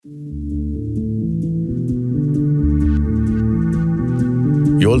You're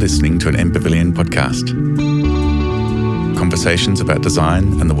listening to an MPavilion podcast. Conversations about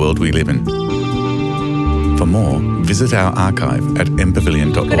design and the world we live in. For more, visit our archive at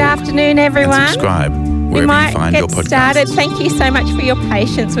mpavilion.org. Good afternoon, everyone. And subscribe wherever you find your podcasts. Started. Thank you so much for your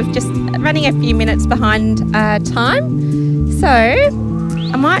patience. We're just running a few minutes behind time. So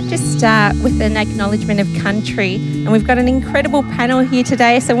I might just start with an acknowledgement of country. And we've got an incredible panel here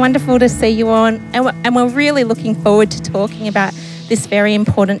today. So wonderful to see you on. And we're really looking forward to talking about this very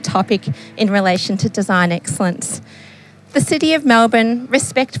important topic in relation to design excellence. The City of Melbourne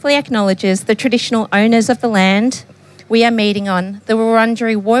respectfully acknowledges the traditional owners of the land we are meeting on, the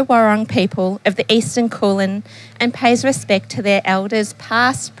Wurundjeri Woi-wurrung people of the Eastern Kulin, and pays respect to their elders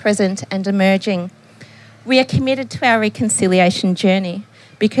past, present and emerging. We are committed to our reconciliation journey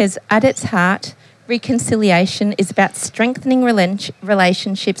because at its heart, reconciliation is about strengthening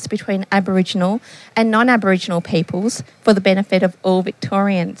relationships between Aboriginal and non-Aboriginal peoples for the benefit of all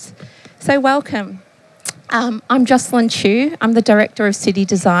Victorians. So welcome. I'm Jocelyn Chu. I'm the Director of City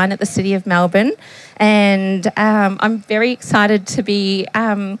Design at the City of Melbourne, and I'm very excited to be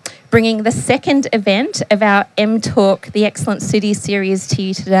bringing the second event of our M-Talk, the Excellent City series to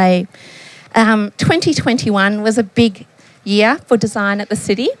you today. 2021 was a big year for design at the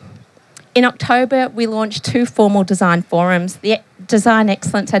City. In October, we launched 2 formal design forums, the Design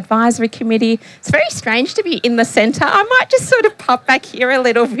Excellence Advisory Committee. It's very strange to be in the centre. I might just sort of pop back here a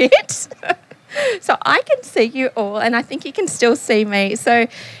little bit so I can see you all, and I think you can still see me. So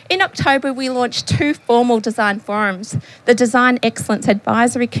in October, we launched 2 formal design forums, the Design Excellence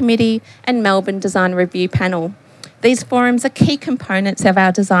Advisory Committee and Melbourne Design Review Panel. These forums are key components of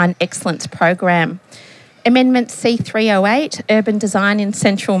our Design Excellence program. Amendment C308, Urban Design in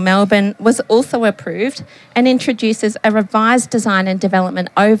Central Melbourne, was also approved and introduces a revised design and development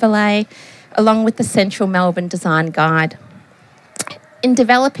overlay along with the Central Melbourne Design Guide. In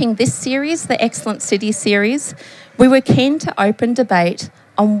developing this series, the Excellent City series, we were keen to open debate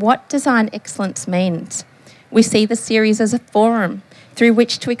on what design excellence means. We see the series as a forum through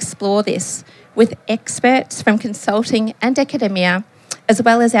which to explore this with experts from consulting and academia, as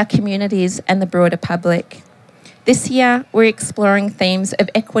well as our communities and the broader public. This year, we're exploring themes of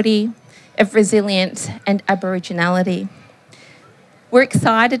equity, of resilience and Aboriginality. We're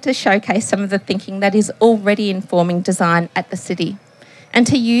excited to showcase some of the thinking that is already informing design at the City and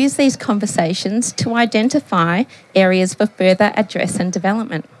to use these conversations to identify areas for further address and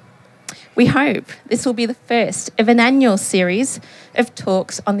development. We hope this will be the first of an annual series of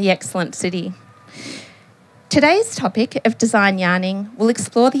talks on the Excellent City. Today's topic of design yarning will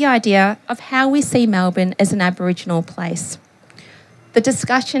explore the idea of how we see Melbourne as an Aboriginal place. The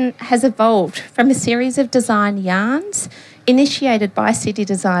discussion has evolved from a series of design yarns initiated by City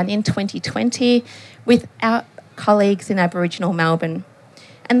Design in 2020 with our colleagues in Aboriginal Melbourne.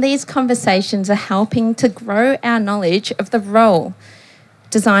 And these conversations are helping to grow our knowledge of the role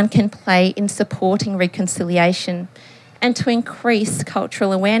design can play in supporting reconciliation and to increase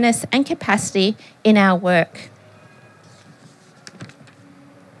cultural awareness and capacity in our work.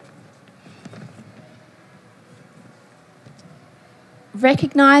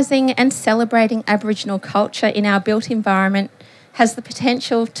 Recognising and celebrating Aboriginal culture in our built environment has the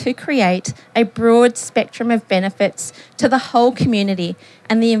potential to create a broad spectrum of benefits to the whole community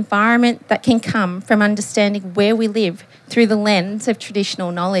and the environment that can come from understanding where we live through the lens of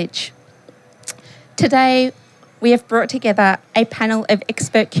traditional knowledge. Today, we have brought together a panel of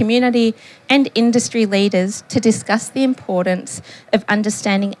expert community and industry leaders to discuss the importance of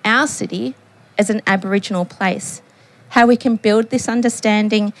understanding our city as an Aboriginal place, how we can build this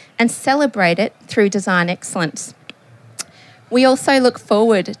understanding and celebrate it through design excellence. We also look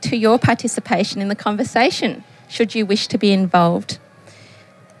forward to your participation in the conversation, should you wish to be involved.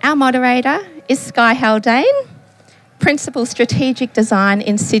 Our moderator is Skye Haldane, Principal Strategic Design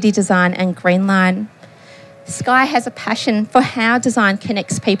in City Design and Greenline. Skye has a passion for how design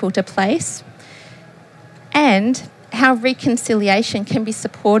connects people to place and how reconciliation can be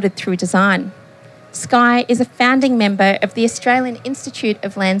supported through design. Skye is a founding member of the Australian Institute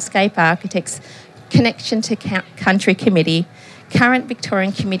of Landscape Architects Connection to Country Committee, current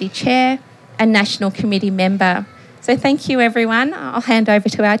Victorian Committee Chair and National Committee Member. So thank you, everyone. I'll hand over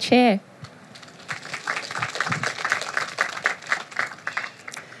to our Chair.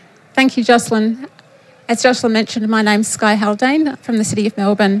 Thank you, Jocelyn. As Jocelyn mentioned, my name's Skye Haldane from the City of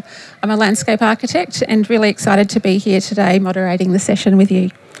Melbourne. I'm a landscape architect and really excited to be here today moderating the session with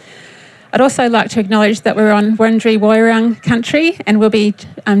you. I'd also like to acknowledge that we're on Wurundjeri Woiwurrung country, and we'll be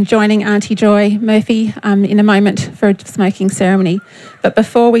joining Auntie Joy Murphy in a moment for a smoking ceremony. But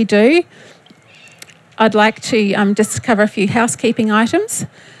before we do, I'd like to just cover a few housekeeping items.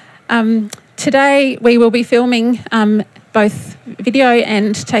 Today we will be filming both video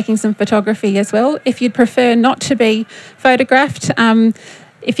and taking some photography as well. If you'd prefer not to be photographed,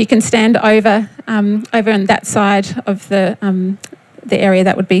 if you can stand over on that side of the area,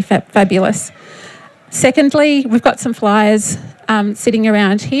 that would be fabulous. Secondly, we've got some flyers sitting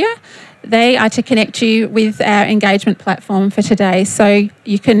around here. They are to connect you with our engagement platform for today. So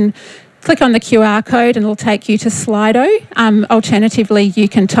you can click on the QR code and it'll take you to Slido. Alternatively, you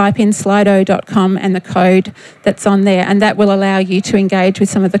can type in slido.com and the code that's on there, and that will allow you to engage with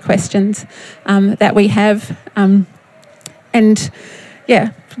some of the questions that we have.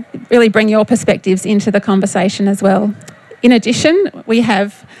 Really bring your perspectives into the conversation as well. In addition, we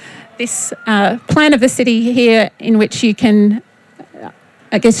have this plan of the city here in which you can,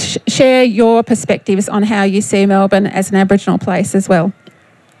 share your perspectives on how you see Melbourne as an Aboriginal place as well.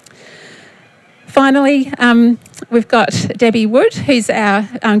 Finally, we've got Debbie Wood, who's our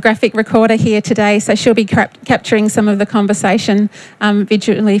graphic recorder here today, so she'll be capturing some of the conversation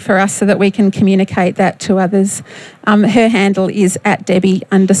visually for us so that we can communicate that to others. Her handle is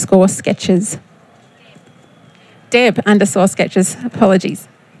 @Debbie_sketches. Deb_sketches, apologies.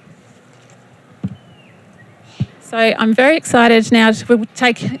 So I'm very excited now to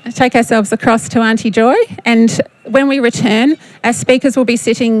take ourselves across to Auntie Joy, and when we return, our speakers will be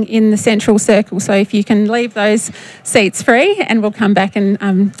sitting in the central circle, so if you can leave those seats free, and we'll come back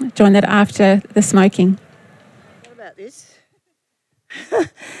and join that after the smoking. What about this?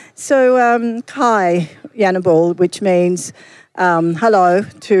 So, Kai Yanabal, which means hello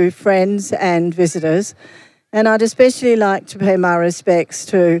to friends and visitors, and I'd especially like to pay my respects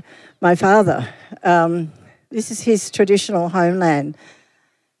to my father. This is his traditional homeland.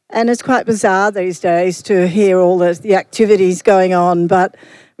 And it's quite bizarre these days to hear all the activities going on, but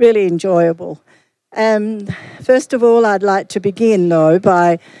really enjoyable. First of all, I'd like to begin, though,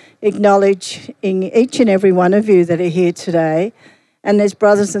 by acknowledging each and every one of you that are here today. And there's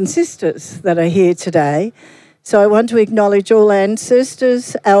brothers and sisters that are here today. So I want to acknowledge all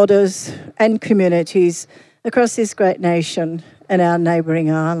ancestors, elders, and communities across this great nation and our neighbouring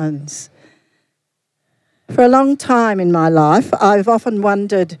islands. For a long time in my life, I've often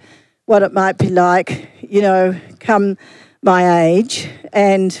wondered what it might be like, come my age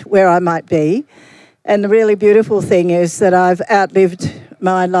and where I might be. And the really beautiful thing is that I've outlived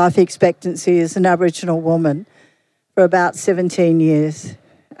my life expectancy as an Aboriginal woman for about 17 years.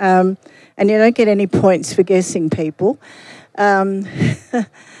 And you don't get any points for guessing, people.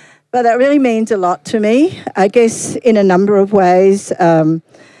 But that really means a lot to me, I guess, in a number of ways.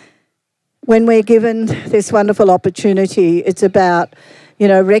 When we're given this wonderful opportunity, it's about,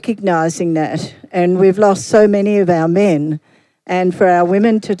 recognising that. And we've lost so many of our men. And for our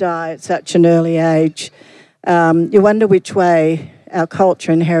women to die at such an early age, you wonder which way our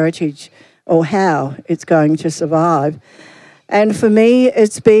culture and heritage, or how it's going to survive. And for me,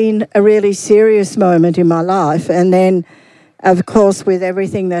 it's been a really serious moment in my life. And then, of course, with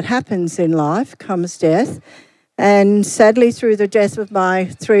everything that happens in life comes death. And sadly, through the death of my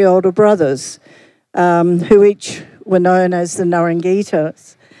 3 older brothers, who each were known as the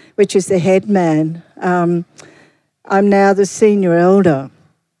Narrangitas, which is the head man, I'm now the senior elder.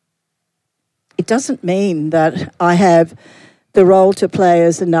 It doesn't mean that I have the role to play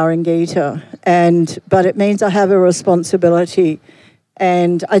as a Narrangita, but it means I have a responsibility,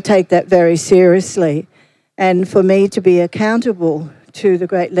 and I take that very seriously. And for me to be accountable to the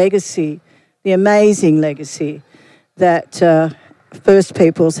great legacy, the amazing legacy that First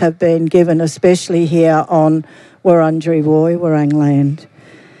Peoples have been given, especially here on Wurundjeri Woiwurrung land.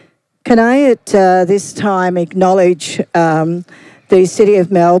 Can I at this time acknowledge the City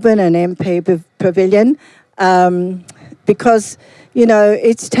of Melbourne and MP Pavilion, because,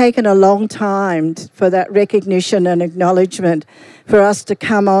 it's taken a long time for that recognition and acknowledgement for us to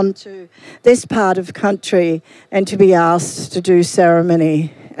come on to this part of country and to be asked to do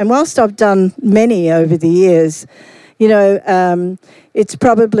ceremony. And whilst I've done many over the years, it's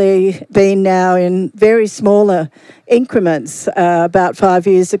probably been now in very smaller increments about 5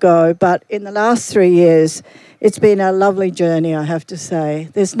 years ago, but in the last 3 years, it's been a lovely journey, I have to say.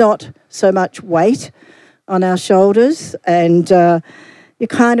 There's not so much weight on our shoulders, and you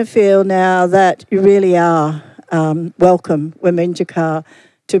kind of feel now that you really are welcome, Wominjaka,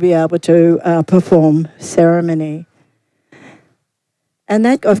 to be able to perform ceremony. And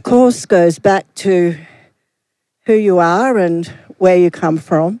that, of course, goes back to who you are and where you come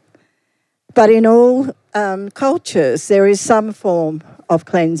from. But in all cultures, there is some form of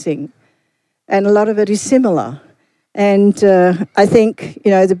cleansing, and a lot of it is similar. And I think,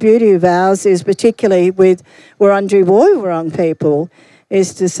 the beauty of ours is, particularly with Wurundjeri Woi-wurrung people,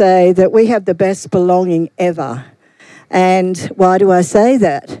 is to say that we have the best belonging ever. And why do I say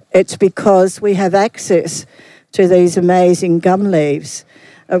that? It's because we have access to these amazing gum leaves,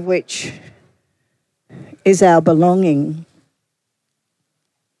 of which is our belonging.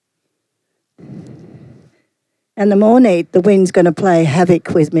 And the wind's going to play havoc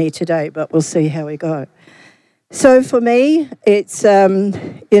with me today, but we'll see how we go. So for me, it's,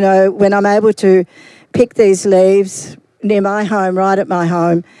 when I'm able to pick these leaves near my home, right at my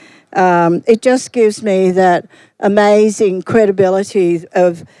home, it just gives me that amazing credibility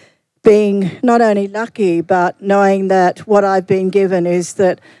of being not only lucky, but knowing that what I've been given is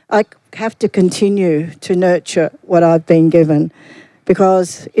that I have to continue to nurture what I've been given,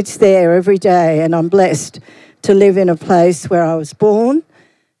 because it's there every day, and I'm blessed to live in a place where I was born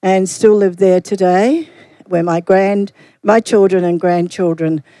and still live there today, where my children and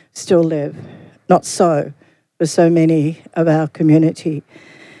grandchildren still live. Not so for so many of our community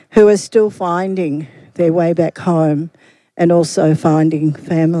who are still finding their way back home and also finding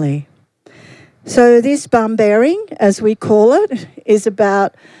family. So this balm bearing, as we call it, is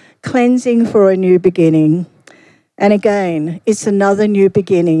about cleansing for a new beginning. And again, it's another new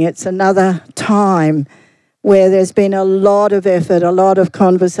beginning. It's another time where there's been a lot of effort, a lot of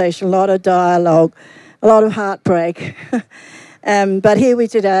conversation, a lot of dialogue, a lot of heartbreak. But here we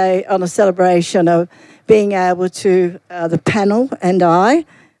today on a celebration of being able to, the panel and I,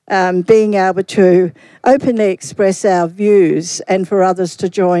 being able to openly express our views and for others to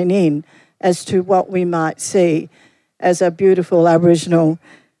join in as to what we might see as a beautiful Aboriginal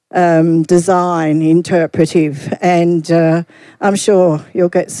design, interpretive. And I'm sure you'll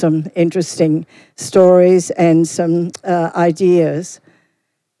get some interesting stories and some ideas.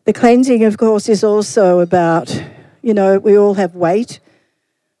 The cleansing, of course, is also about, we all have weight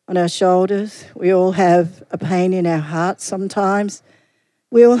on our shoulders. We all have a pain in our hearts sometimes.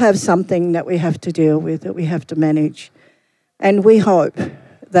 We all have something that we have to deal with, that we have to manage. And we hope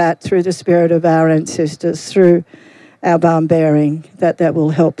that through the spirit of our ancestors, through our balm bearing, that will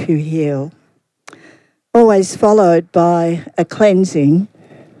help you heal. Always followed by a cleansing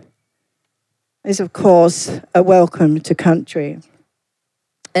is, of course, a welcome to country.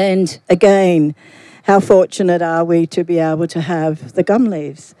 And again, how fortunate are we to be able to have the gum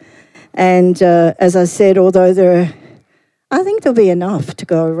leaves? And as I said, although I think there'll be enough to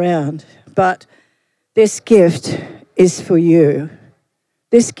go around, but this gift is for you.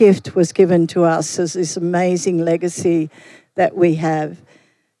 This gift was given to us as this amazing legacy that we have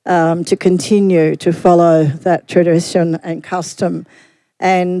to continue to follow that tradition and custom.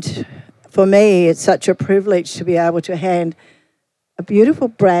 And for me, it's such a privilege to be able to hand a beautiful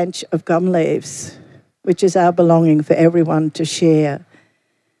branch of gum leaves, which is our belonging for everyone to share.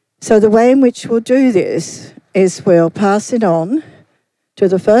 So the way in which we'll do this is we'll pass it on to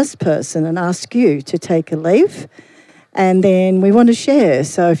the first person and ask you to take a leaf, and then we want to share.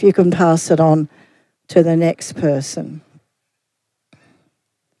 So if you can pass it on to the next person.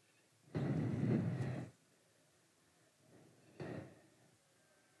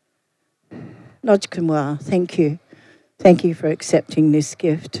 Nojkumwa, thank you. Thank you for accepting this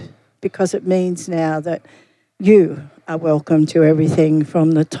gift, because it means now that you are welcome to everything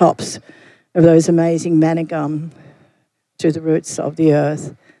from the tops of those amazing manigum to the roots of the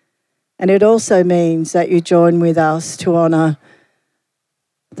earth. And it also means that you join with us to honour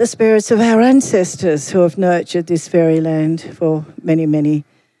the spirits of our ancestors who have nurtured this very land for many, many,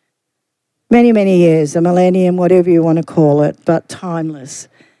 many, many years, a millennium, whatever you want to call it, but timeless.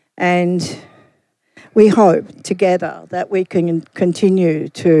 And we hope together that we can continue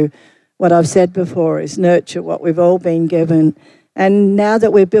to, what I've said before, is nurture what we've all been given. And now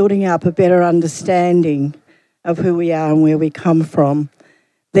that we're building up a better understanding of who we are and where we come from,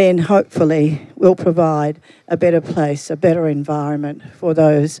 then hopefully we'll provide a better place, a better environment for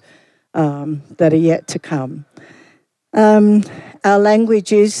those that are yet to come. Our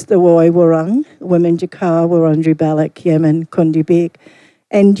language is the Woi-wurrung, Wominjaka, Wurundjeri Balak, Yemen, Kundibik,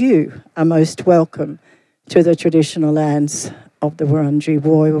 and you are most welcome to the traditional lands of the Wurundjeri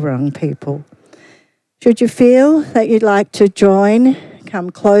Woi-wurrung people. Should you feel that you'd like to join, come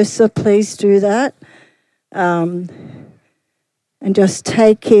closer, please do that. And just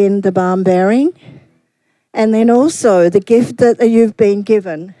take in the balm bearing. And then also the gift that you've been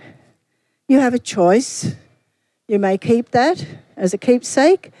given. You have a choice. You may keep that as a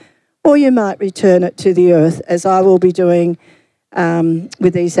keepsake, or you might return it to the earth, as I will be doing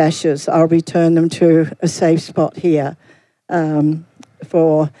with these ashes, I'll return them to a safe spot here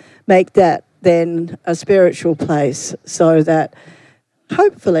make that then a spiritual place, so that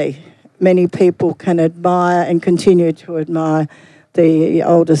hopefully many people can admire and continue to admire the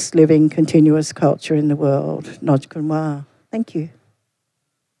oldest living continuous culture in the world, Nodj Kumbwar. Thank you.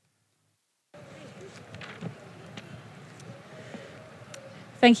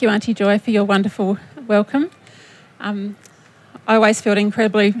 Thank you, Auntie Joy, for your wonderful welcome. I always feel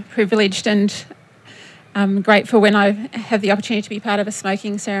incredibly privileged and grateful when I have the opportunity to be part of a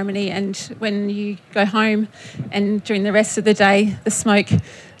smoking ceremony, and when you go home and during the rest of the day the smoke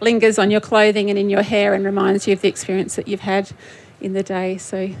lingers on your clothing and in your hair and reminds you of the experience that you've had in the day.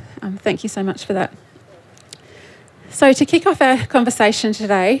 So thank you so much for that. So to kick off our conversation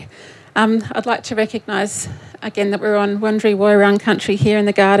today, I'd like to recognise again that we're on Wurundjeri Woiwurrung country here in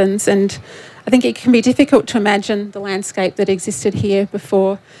the gardens, and I think it can be difficult to imagine the landscape that existed here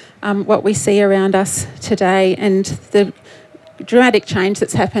before what we see around us today, and the dramatic change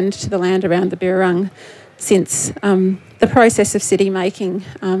that's happened to the land around the Birrarung since the process of city making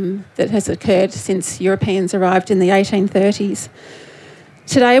that has occurred since Europeans arrived in the 1830s.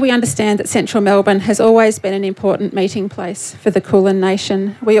 Today we understand that central Melbourne has always been an important meeting place for the Kulin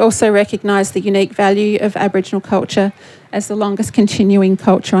Nation. We also recognise the unique value of Aboriginal culture as the longest continuing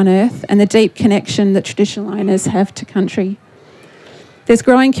culture on earth, and the deep connection that traditional owners have to country. There's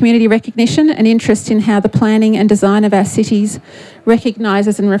growing community recognition and interest in how the planning and design of our cities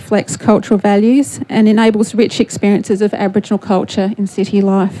recognises and reflects cultural values and enables rich experiences of Aboriginal culture in city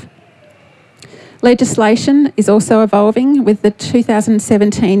life. Legislation is also evolving with the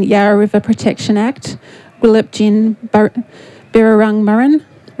 2017 Yarra River Protection Act, Willip Gin Birrarung Murrin,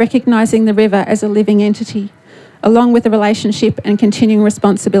 recognising the river as a living entity, along with the relationship and continuing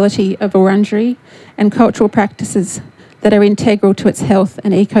responsibility of Wurundjeri and cultural practices that are integral to its health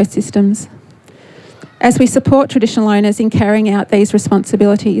and ecosystems. As we support traditional owners in carrying out these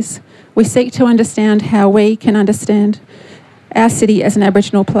responsibilities, we seek to understand how we can understand our city as an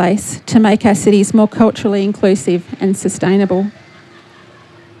Aboriginal place to make our cities more culturally inclusive and sustainable.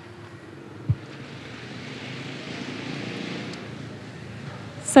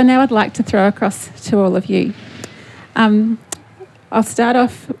 So now I'd like to throw across to all of you. I'll start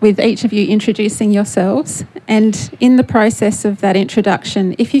off with each of you introducing yourselves, and in the process of that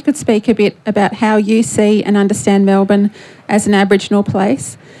introduction, if you could speak a bit about how you see and understand Melbourne as an Aboriginal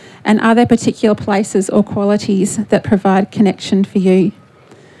place, and are there particular places or qualities that provide connection for you?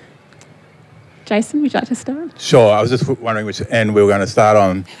 Jason, would you like to start? Sure, I was just wondering which end we were going to start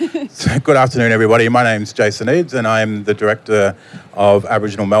on. So, good afternoon, everybody. My name's Jason Eads, and I'm the Director of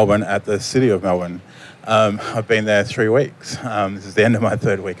Aboriginal Melbourne at the City of Melbourne. I've been there 3 weeks. This is the end of my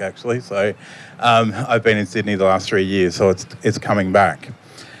 3rd week, actually. So I've been in Sydney the last 3 years, so it's coming back.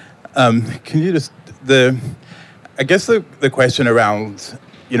 Can you just... I guess the question around,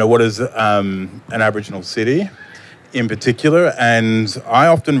 what is an Aboriginal city in particular, and I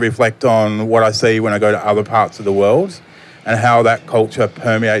often reflect on what I see when I go to other parts of the world and how that culture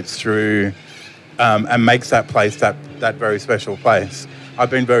permeates through and makes that place that very special place. I've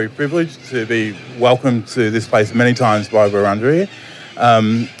been very privileged to be welcomed to this place many times by Wurundjeri,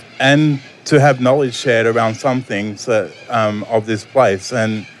 and to have knowledge shared around some things that, of this place.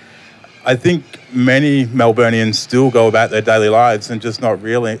 And I think many Melburnians still go about their daily lives and just not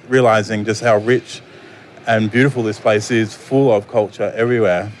really realising just how rich and beautiful this place is, full of culture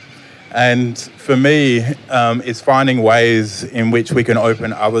everywhere. And for me, it's finding ways in which we can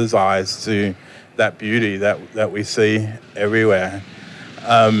open others' eyes to that beauty that we see everywhere.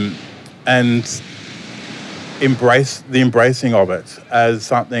 And embracing of it as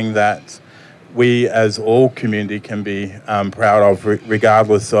something that we as all community can be proud of,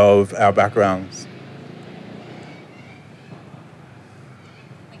 regardless of our backgrounds.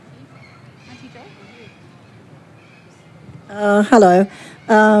 Hello,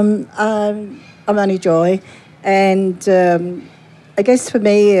 I'm Auntie Joy, and I guess for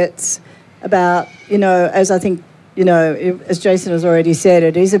me it's about, as I think, as Jason has already said,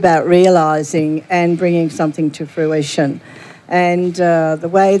 it is about realising and bringing something to fruition. And the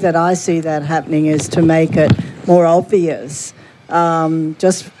way that I see that happening is to make it more obvious.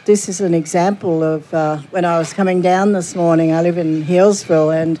 This is an example of when I was coming down this morning. I live in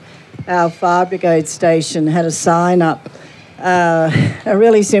Healesville, and our fire brigade station had a sign up, a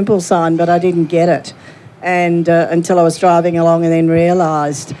really simple sign, but I didn't get it, and until I was driving along and then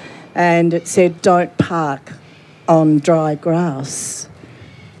realised, and it said, "Don't park on dry grass."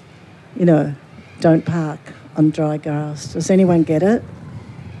 Don't park on dry grass. Does anyone get it?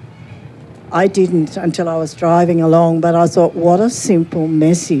 I didn't until I was driving along, but I thought, what a simple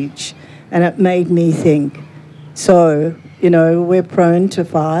message. And it made me think. So, we're prone to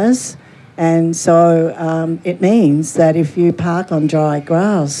fires, and so it means that if you park on dry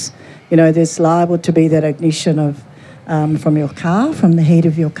grass, there's liable to be that ignition of from your car, from the heat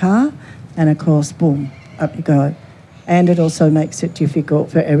of your car, and of course, boom, up you go. And it also makes it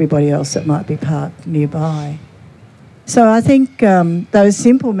difficult for everybody else that might be parked nearby. So I think those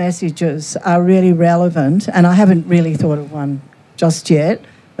simple messages are really relevant, and I haven't really thought of one just yet,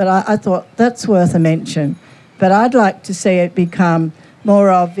 but I thought that's worth a mention. But I'd like to see it become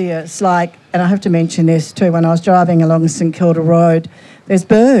more obvious, and I have to mention this too, when I was driving along St Kilda Road, there's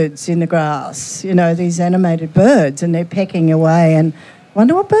birds in the grass, these animated birds, and they're pecking away, and I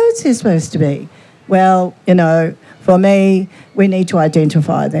wonder what birds they're supposed to be. Well, for me, we need to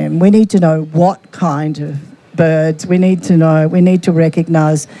identify them. We need to know what kind of birds. We need to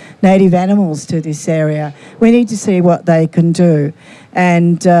recognise native animals to this area. We need to see what they can do.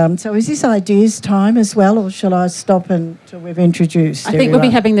 And so is this ideas time as well, or shall I stop until we've introduced I think everyone? we'll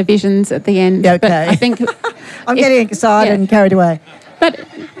be having the visions at the end. Okay. But I think I'm getting excited and carried away. But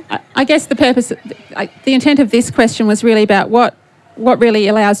I guess the intent of this question was really about what really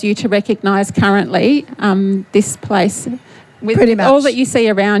allows you to recognise currently this place with Pretty much. all that you see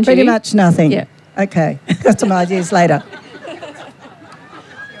around Pretty you. much nothing. Yeah. Okay, got some ideas later.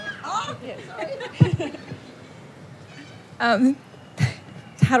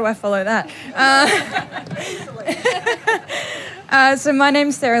 How do I follow that? So my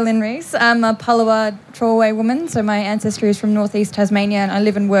name's Sarah Lynn Rees. I'm a Palawa Trawaway woman, so my ancestry is from northeast Tasmania, and I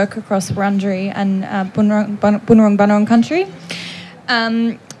live and work across Wurundjeri and Bunurong Bunurong country.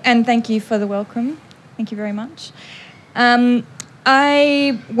 And thank you for the welcome. Thank you very much.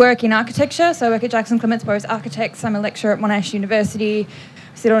 I work in architecture, so I work at Jackson Clements Borough Architects. I'm a lecturer at Monash University.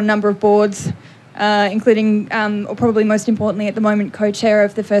 I sit on a number of boards, including, or probably most importantly at the moment, co-chair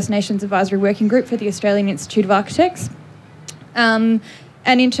of the First Nations Advisory Working Group for the Australian Institute of Architects. And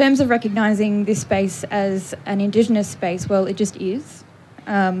in terms of recognising this space as an Indigenous space, well, it just is,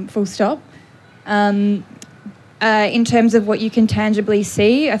 full stop. In terms of what you can tangibly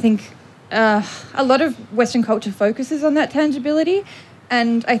see, I think a lot of Western culture focuses on that tangibility,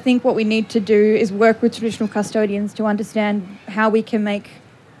 and I think what we need to do is work with traditional custodians to understand how we can make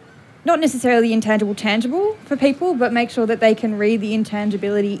not necessarily the intangible tangible for people, but make sure that they can read the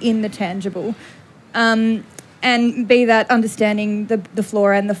intangibility in the tangible. And be that understanding the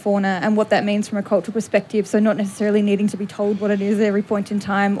flora and the fauna and what that means from a cultural perspective, so not necessarily needing to be told what it is at every point in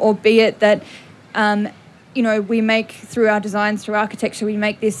time, or be it that, we make, through our designs, through architecture, we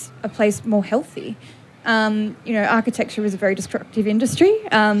make this a place more healthy. Architecture is a very destructive industry,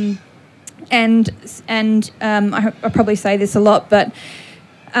 and I probably say this a lot, but,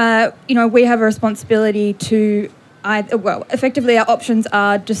 we have a responsibility to, effectively our options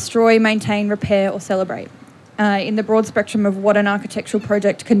are destroy, maintain, repair, or celebrate. In the broad spectrum of what an architectural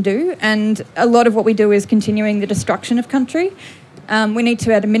project can do. And a lot of what we do is continuing the destruction of country. We need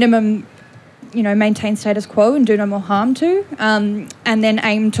to, at a minimum, maintain status quo and do no more harm to, and then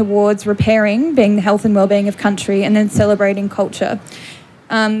aim towards repairing, being the health and well-being of country, and then celebrating culture.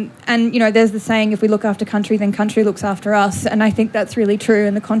 There's the saying, if we look after country, then country looks after us. And I think that's really true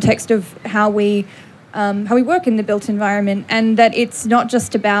in the context of how we work in the built environment, and that it's not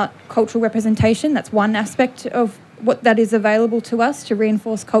just about cultural representation. That's one aspect of what that is available to us to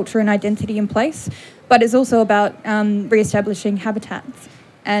reinforce culture and identity in place, but it's also about re-establishing habitats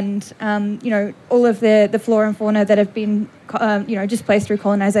and, all of the flora and fauna that have been, displaced through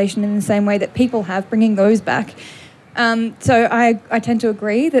colonisation in the same way that people have, bringing those back. So I tend to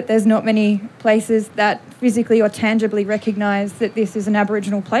agree that there's not many places that physically or tangibly recognise that this is an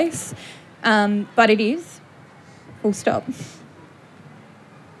Aboriginal place. But it is, full stop.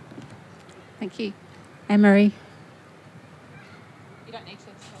 Thank you. Anne-Marie. You don't need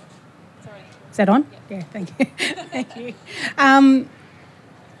to. Sorry. Is that on? Yeah, thank you. Thank you.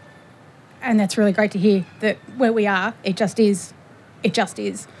 And that's really great to hear that where we are, it just is. It just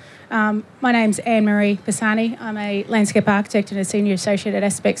is. My name's Anne-Marie Pisani. I'm a landscape architect and a senior associate at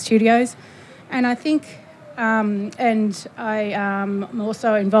Aspect Studios. And I think... and I am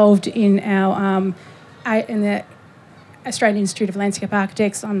also involved in in the Australian Institute of Landscape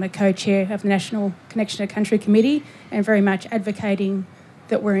Architects. I'm the co-chair of the National Connection to Country Committee, and very much advocating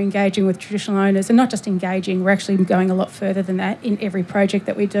that we're engaging with traditional owners, and not just engaging, we're actually going a lot further than that in every project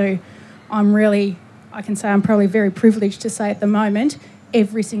that we do. I can say I'm probably very privileged to say at the moment,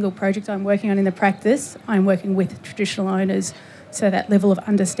 every single project I'm working on in the practice, I'm working with traditional owners. So that level of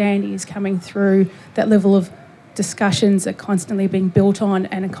understanding is coming through, that level of discussions are constantly being built on,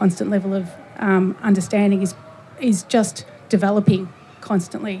 and a constant level of understanding is just developing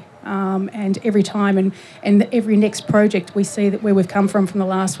constantly. And every time and every next project, we see that where we've come from the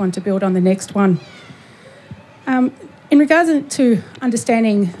last one to build on the next one. In regards to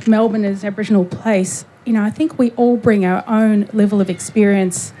understanding Melbourne as an Aboriginal place, I think we all bring our own level of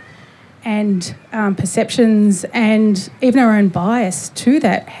experience and perceptions and even our own bias to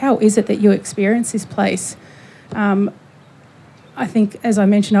that. How is it that you experience this place? I think, as I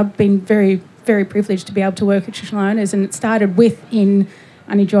mentioned, I've been very, very privileged to be able to work with traditional owners, and it started in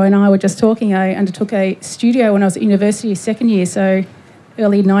Auntie Joy and I were just talking, I undertook a studio when I was at university second year, so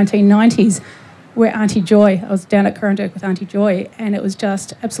early 1990s, where Auntie Joy, I was down at Corranderk with Auntie Joy, and it was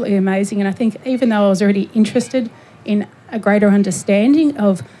just absolutely amazing. And I think even though I was already interested in a greater understanding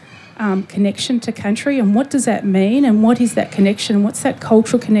of connection to country and what does that mean and what is that connection, what's that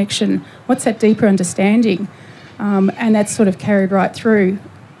cultural connection, what's that deeper understanding, and that's sort of carried right through.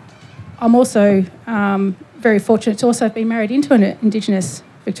 I'm also very fortunate to also have been married into an Indigenous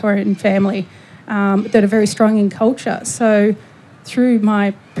Victorian family that are very strong in culture. So through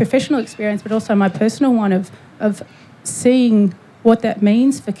my professional experience, but also my personal one of seeing what that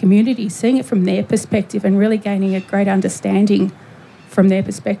means for community, seeing it from their perspective and really gaining a great understanding from their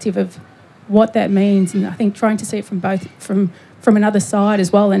perspective of what that means. And I think trying to see it from another side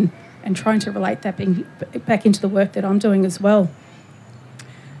as well, and trying to relate that back into the work that I'm doing as well.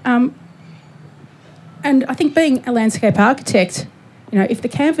 And I think being a landscape architect, if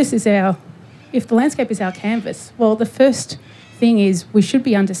the landscape is our canvas, well, the first thing is we should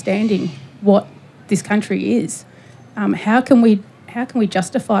be understanding what this country is. How can we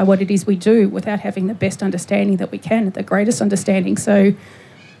justify what it is we do without having the best understanding that we can, the greatest understanding? So,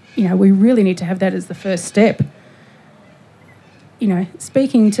 we really need to have that as the first step.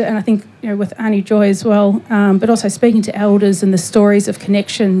 Speaking to, and I think, with Auntie Joy as well, but also speaking to elders and the stories of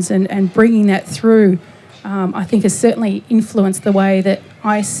connections and bringing that through, I think has certainly influenced the way that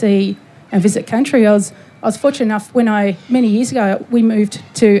I see and visit country. I was fortunate enough many years ago, we moved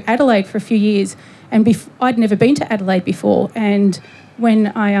to Adelaide for a few years, and I'd never been to Adelaide before. And when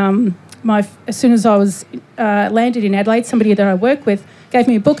as soon as I was landed in Adelaide, somebody that I work with gave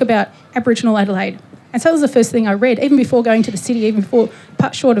me a book about Aboriginal Adelaide. And so that was the first thing I read, even before going to the city, even before,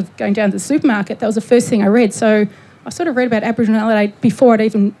 short of going down to the supermarket, that was the first thing I read. So I sort of read about Aboriginal Adelaide before I'd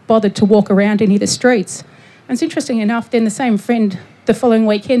even bothered to walk around any of the streets. And it's interesting enough, then the same friend the following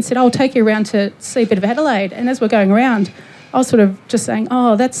weekend said, I'll take you around to see a bit of Adelaide. And as we're going around, I was sort of just saying,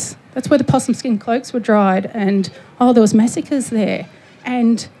 that's where the possum skin cloaks were dried, and there was massacres there.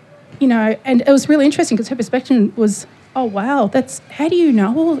 And, and it was really interesting because her perspective was, oh, wow, how do you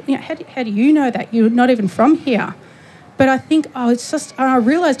know? How do you know that? You're not even from here. But I think I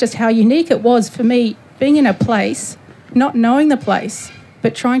realised just how unique it was for me being in a place, not knowing the place,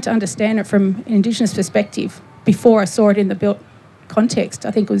 but trying to understand it from an Indigenous perspective before I saw it in the built context.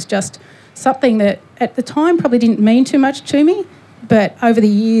 I think it was just something that at the time probably didn't mean too much to me, but over the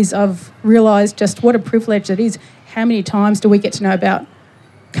years I've realised just what a privilege it is. How many times do we get to know about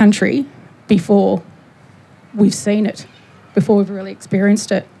country before we've seen it, before we've really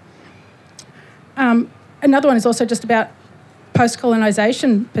experienced it? Another one is also just about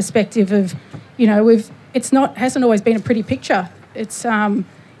post-colonisation perspective of, hasn't always been a pretty picture. It's,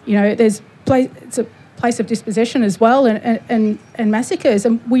 it's a place of dispossession as well, and massacres,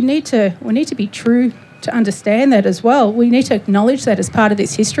 and we need to be true to understand that as well. We need to acknowledge that as part of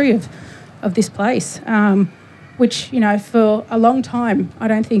this history of this place, which, for a long time I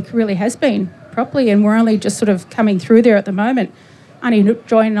don't think really has been properly, and we're only just sort of coming through there at the moment. Auntie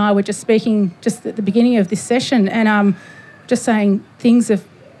Joy and I were just speaking just at the beginning of this session, and just saying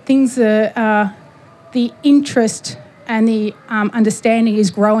the interest and the understanding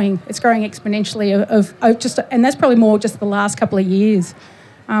is growing. It's growing exponentially and that's probably more just the last couple of years.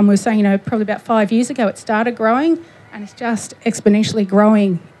 We were saying, probably about 5 years ago it started growing, and it's just exponentially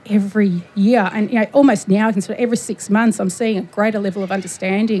growing every year. And, almost now, every 6 months, I'm seeing a greater level of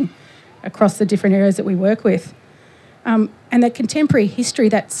understanding across the different areas that we work with. And that contemporary history,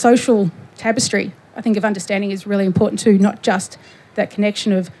 that social tapestry, I think of understanding is really important too, not just that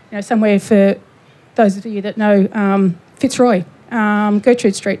connection of, somewhere for those of you that know Fitzroy,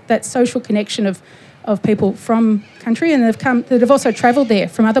 Gertrude Street, that social connection of people from country, and that have also travelled there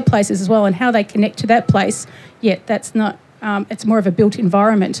from other places as well, and how they connect to that place. Yet that's not, it's more of a built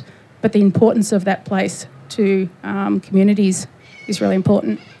environment, but the importance of that place to communities is really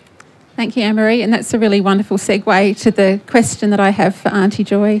important. Thank you, Anne-Marie, and that's a really wonderful segue to the question that I have for Auntie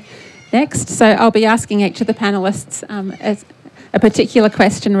Joy next. So I'll be asking each of the panellists a particular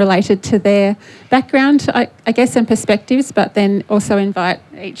question related to their background, I guess, and perspectives, but then also invite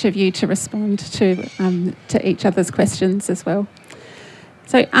each of you to respond to each other's questions as well.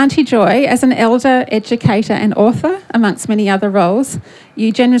 So, Auntie Joy, as an elder, educator and author, amongst many other roles,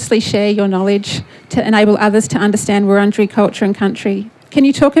 you generously share your knowledge to enable others to understand Wurundjeri culture and country. Can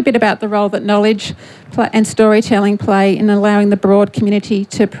you talk a bit about the role that knowledge and storytelling play in allowing the broad community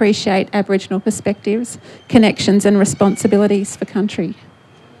to appreciate Aboriginal perspectives, connections and responsibilities for country?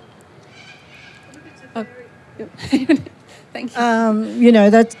 Oh. Thank you.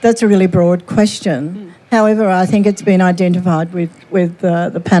 That's a really broad question. However, I think it's been identified with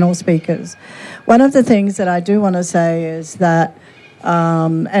the panel speakers. One of the things that I do want to say is that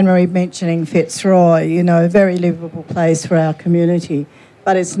Anne-Marie mentioning Fitzroy, a very livable place for our community,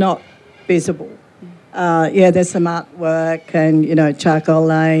 but it's not visible. There's some artwork and, Charcoal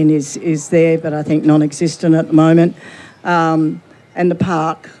Lane is there, but I think non-existent at the moment. And the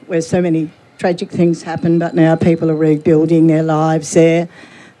park, where so many tragic things happen, but now people are rebuilding their lives there.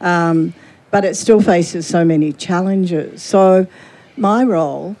 But it still faces so many challenges. So my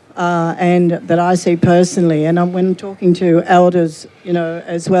role, and that I see personally, and when talking to elders,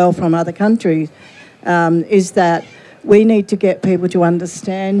 as well from other countries, is that we need to get people to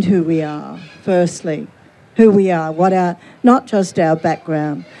understand who we are, firstly. Who we are, not just our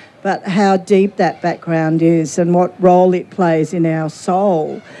background, but how deep that background is and what role it plays in our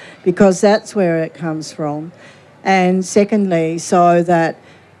soul, because that's where it comes from. And secondly, so that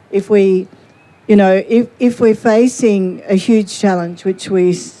if we're facing a huge challenge, which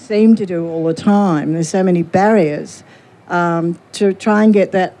we seem to do all the time, there's so many barriers, to try and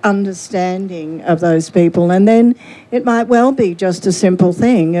get that understanding of those people. And then it might well be just a simple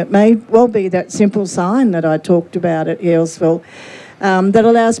thing. It may well be that simple sign that I talked about at Healesville, that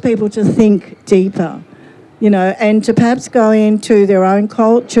allows people to think deeper, and to perhaps go into their own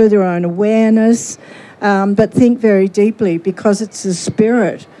culture, their own awareness, but think very deeply, because it's the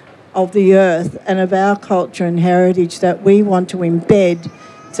spirit of the earth and of our culture and heritage that we want to embed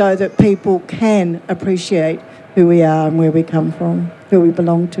so that people can appreciate who we are and where we come from, who we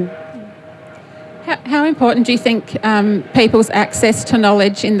belong to. How important do you think people's access to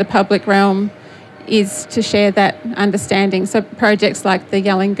knowledge in the public realm is to share that understanding? So projects like the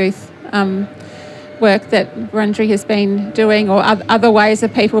Yallinguth work that Wurundjeri has been doing, or other ways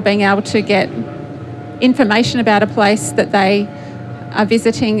of people being able to get information about a place that they are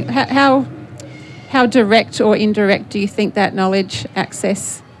visiting. How direct or indirect do you think that knowledge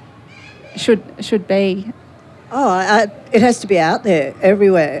access should be? It has to be out there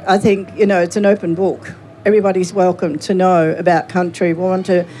everywhere. I think, it's an open book. Everybody's welcome to know about country. We want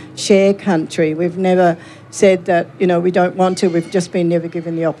to share country. We've never said that, we don't want to. We've just been never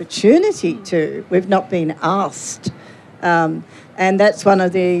given the opportunity to. We've not been asked. And that's one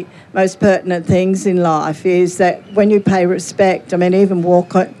of the most pertinent things in life, is that when you pay respect, even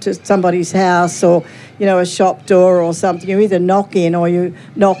walk to somebody's house or, a shop door or something, you either knock in or you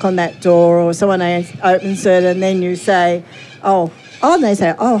knock on that door or someone opens it and then you say, and they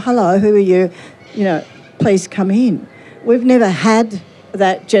say, hello, who are you? Please come in. We've never had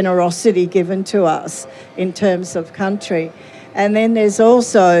that generosity given to us in terms of country. And then there's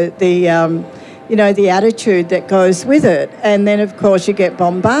also the attitude that goes with it. And then, of course, you get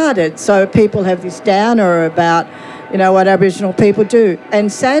bombarded. So people have this downer about, what Aboriginal people do.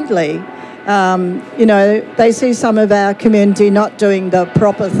 And sadly, they see some of our community not doing the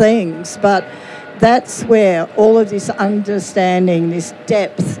proper things. But that's where all of this understanding, this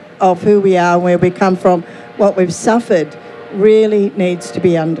depth of who we are, where we come from, what we've suffered, really needs to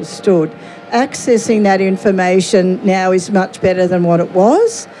be understood. Accessing that information now is much better than what it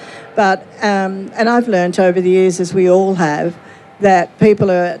was. But, and I've learnt over the years, as we all have, that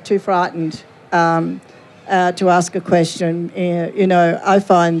people are too frightened to ask a question. I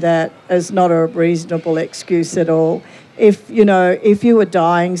find that as not a reasonable excuse at all. If you were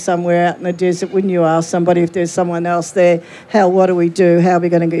dying somewhere out in the desert, wouldn't you ask somebody if there's someone else there, what do we do? How are we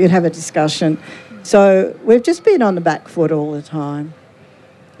going to you'd have a discussion. So we've just been on the back foot all the time.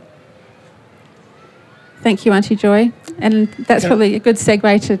 Thank you, Auntie Joy. And that's probably a good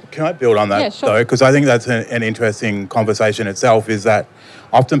segue to... Can I build on that, though? Because I think that's an interesting conversation itself, is that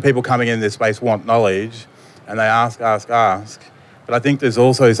often people coming in this space want knowledge and they ask. But I think there's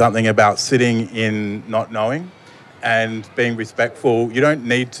also something about sitting in not knowing and being respectful. You don't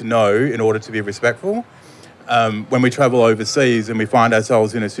need to know in order to be respectful. When we travel overseas and we find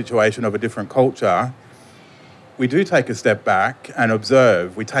ourselves in a situation of a different culture, we do take a step back and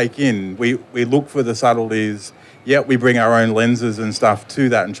observe. We take in, we look for the subtleties, yet we bring our own lenses and stuff to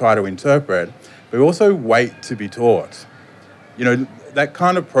that and try to interpret. We also wait to be taught. that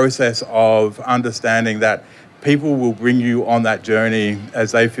kind of process of understanding that people will bring you on that journey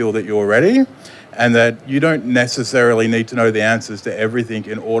as they feel that you're ready, and that you don't necessarily need to know the answers to everything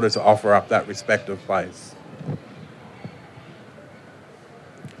in order to offer up that respective place.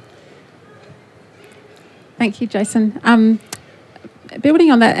 Thank you, Jason.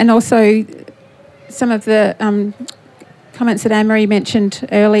 Building on that, and also some of the comments that Anne-Marie mentioned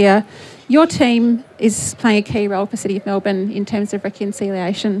earlier, your team is playing a key role for City of Melbourne in terms of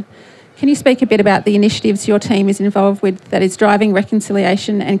reconciliation. Can you speak a bit about the initiatives your team is involved with that is driving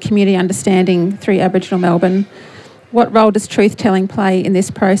reconciliation and community understanding through Aboriginal Melbourne? What role does truth-telling play in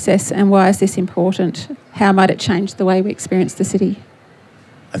this process, and why is this important? How might it change the way we experience the city?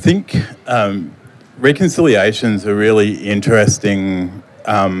 I think reconciliation's a really interesting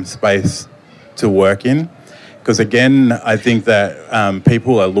space to work in, because again, I think that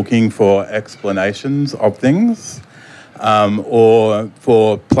people are looking for explanations of things, or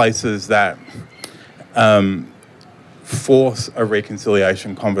for places that force a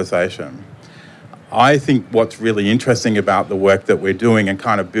reconciliation conversation. I think what's really interesting about the work that we're doing, and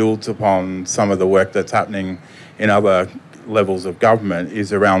kind of builds upon some of the work that's happening in other levels of government,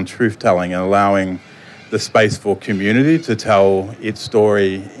 is around truth-telling and allowing the space for community to tell its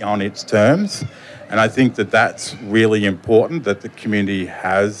story on its terms. And I think that that's really important, that the community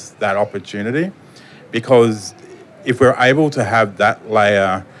has that opportunity, because if we're able to have that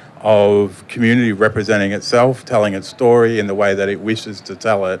layer of community representing itself, telling its story in the way that it wishes to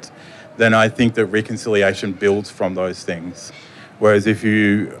tell it, then I think that reconciliation builds from those things. Whereas if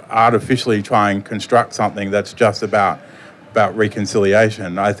you artificially try and construct something that's just about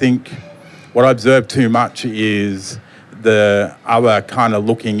reconciliation, I think what I observe too much is the other kind of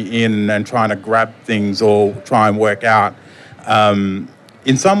looking in and trying to grab things or try and work out,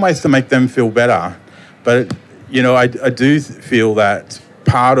 in some ways to make them feel better. But, I do feel that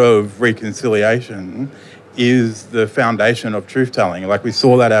part of reconciliation is the foundation of truth-telling. Like we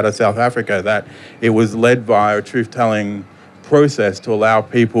saw that out of South Africa, that it was led by a truth-telling process to allow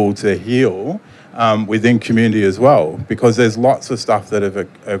people to heal within community as well, because there's lots of stuff that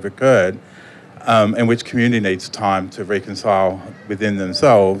have occurred in which community needs time to reconcile within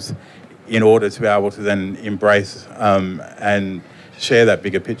themselves in order to be able to then embrace and share that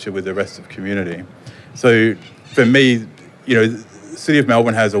bigger picture with the rest of community. So for me, the City of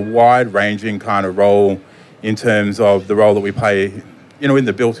Melbourne has a wide-ranging kind of role in terms of the role that we play, in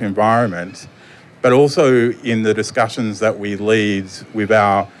the built environment, but also in the discussions that we lead with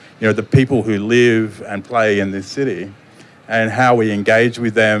our, the people who live and play in this city, and how we engage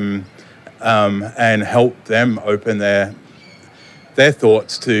with them and help them open their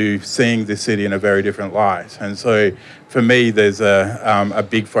thoughts to seeing this city in a very different light. And so for me, there's a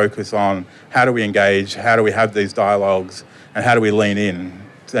big focus on how do we engage, how do we have these dialogues, and how do we lean in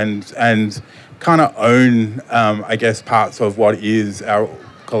and kind of own, parts of what is our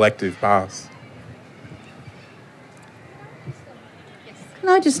collective past. Can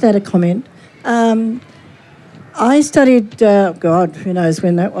I just add a comment? I studied, who knows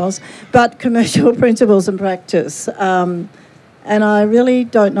when that was, but commercial principles and practice. And I really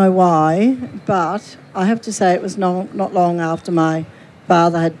don't know why, but I have to say it was not long after my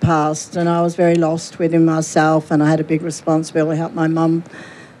father had passed, and I was very lost within myself, and I had a big responsibility to help my mum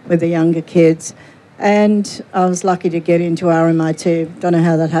with the younger kids. And I was lucky to get into RMIT. Don't know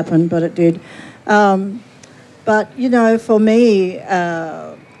how that happened, but it did. But, for me,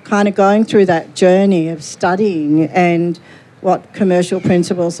 kind of going through that journey of studying and what commercial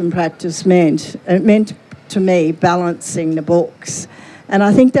principles and practice meant, it meant to me balancing the books. And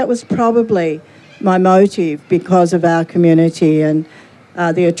I think that was probably my motive because of our community and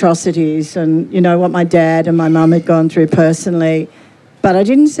the atrocities and, what my dad and my mum had gone through personally. But I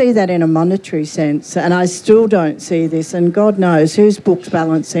didn't see that in a monetary sense, and I still don't see this, and God knows whose books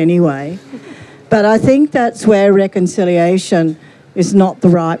balance anyway. But I think that's where reconciliation is not the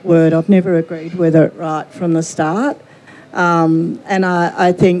right word. I've never agreed with it right from the start. And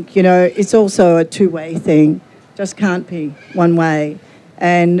I think, it's also a two-way thing. Just can't be one way.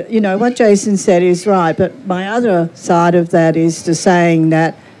 And, what Jason said is right, but my other side of that is to saying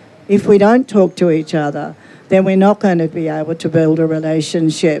that if we don't talk to each other, then we're not going to be able to build a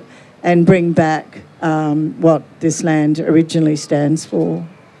relationship and bring back what this land originally stands for.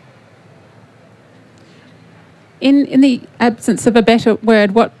 In the absence of a better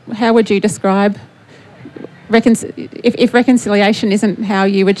word, how would you describe if reconciliation isn't how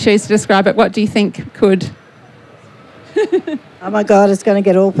you would choose to describe it? What do you think could? Oh my God, it's going to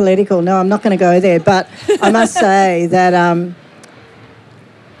get all political. No, I'm not going to go there. But I must say that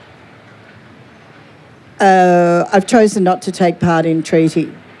I've chosen not to take part in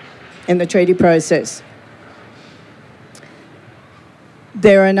the treaty process.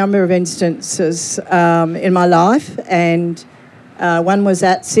 There are a number of instances in my life, and one was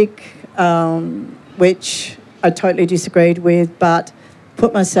ATSIC, which I totally disagreed with, but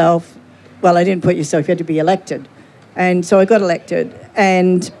put myself, well, I didn't put yourself, you had to be elected. And so I got elected,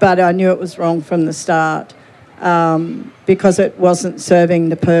 but I knew it was wrong from the start because it wasn't serving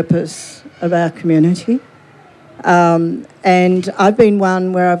the purpose of our community. And I've been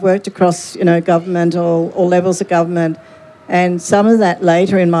one where I've worked across, government, all levels of government, and some of that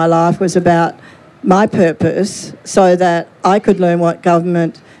later in my life was about my purpose so that I could learn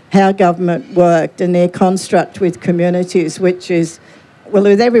how government worked and their construct with communities, which is, well,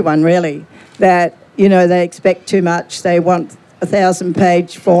 with everyone really, that, they expect too much. They want a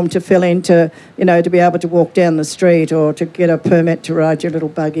 1,000-page form to fill in to be able to walk down the street or to get a permit to ride your little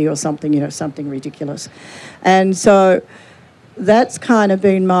buggy or something, something ridiculous. And so that's kind of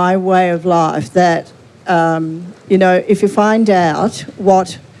been my way of life, that, if you find out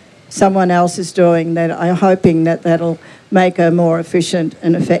what someone else is doing, then I'm hoping that that'll make a more efficient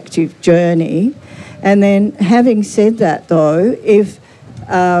and effective journey. And then having said that, though, if,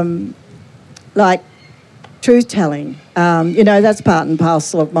 truth-telling, that's part and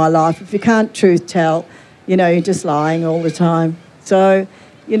parcel of my life. If you can't truth-tell, you're just lying all the time. So,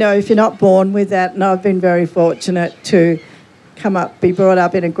 if you're not born with that, and I've been very fortunate to be brought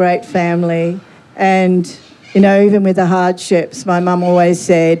up in a great family, and, even with the hardships, my mum always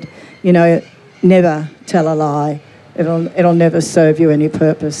said, never tell a lie. It'll never serve you any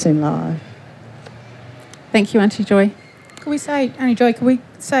purpose in life. Thank you, Auntie Joy. Could we say, Auntie Joy,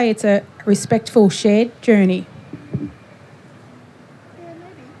 it's a respectful shared journey?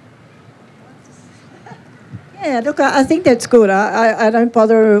 Yeah, look, I think that's good. I don't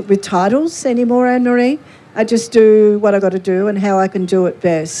bother with titles anymore, Anne-Marie. I just do what I got to do and how I can do it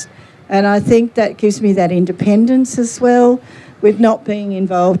best. And I think that gives me that independence as well, with not being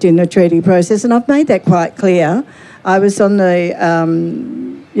involved in the treaty process. And I've made that quite clear. I was on the,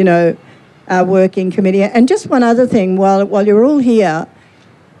 working committee. And just one other thing, while you're all here,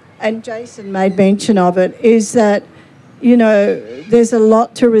 and Jason made mention of it, is that, there's a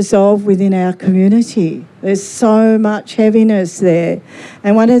lot to resolve within our community. There's so much heaviness there.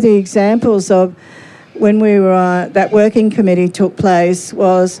 And one of the examples of when that working committee took place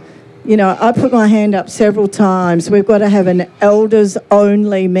was, I put my hand up several times. We've got to have an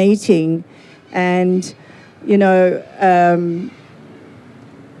elders-only meeting, and,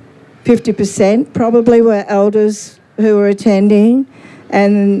 50% probably were elders who were attending,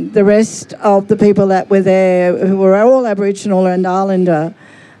 and the rest of the people that were there, who were all Aboriginal and Islander,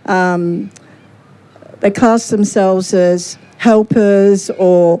 they classed themselves as helpers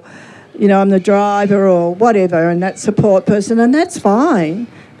or, I'm the driver or whatever, and that support person, and that's fine.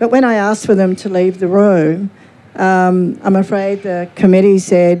 But when I asked for them to leave the room, I'm afraid the committee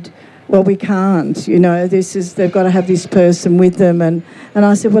said, well, we can't, they've got to have this person with them. And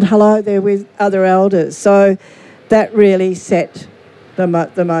I said, well, hello, they're with other elders. So that really set the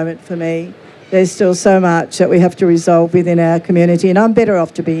moment for me. There's still so much that we have to resolve within our community, and I'm better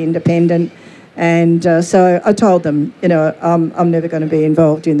off to be independent. And so I told them, I'm never going to be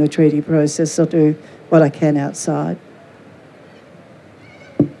involved in the treaty process. I'll do what I can outside.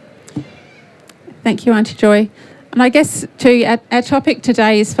 Thank you, Auntie Joy. And I guess, too, our topic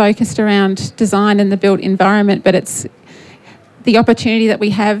today is focused around design and the built environment, but it's the opportunity that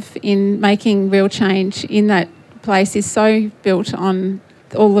we have in making real change in that place is so built on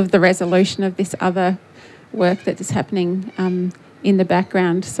all of the resolution of this other work that is happening in the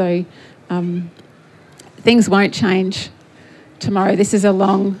background. So things won't change tomorrow. This is a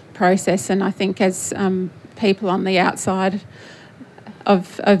long process, and I think as people on the outside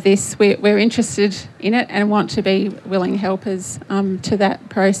of this, we're interested in it and want to be willing helpers to that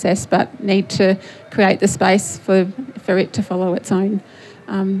process, but need to create the space for it to follow its own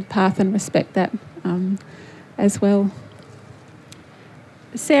path and respect that as well.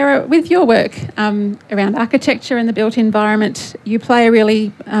 Sarah, with your work around architecture and the built environment, you play a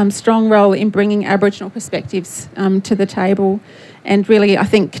really strong role in bringing Aboriginal perspectives to the table, and really, I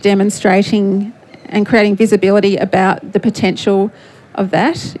think, demonstrating and creating visibility about the potential of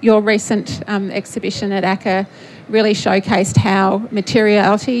that. Your recent exhibition at ACCA really showcased how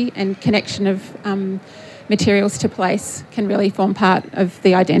materiality and connection of materials to place can really form part of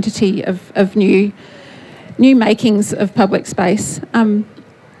the identity of new makings of public space.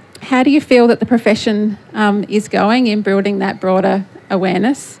 How do you feel that the profession is going in building that broader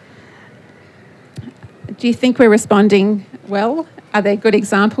awareness? Do you think we're responding well are there good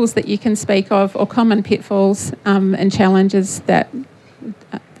examples that you can speak of, or common pitfalls and challenges that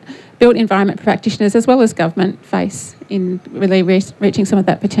built environment practitioners as well as government face in really reaching some of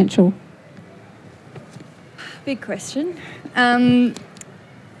that potential? Big question.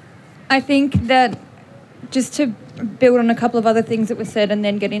 I think that, just to build on a couple of other things that were said and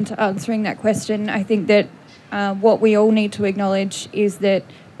then get into answering that question, I think that what we all need to acknowledge is that,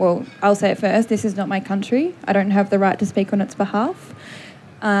 well, I'll say it first, this is not my country. I don't have the right to speak on its behalf.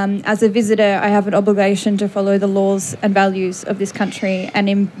 As a visitor, I have an obligation to follow the laws and values of this country and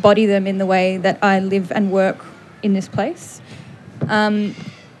embody them in the way that I live and work in this place.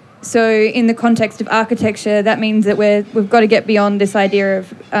 So in the context of architecture, that means that we've got to get beyond this idea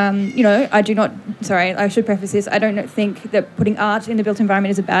of, I should preface this, I don't think that putting art in the built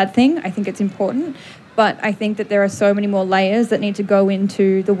environment is a bad thing. I think it's important. But I think that there are so many more layers that need to go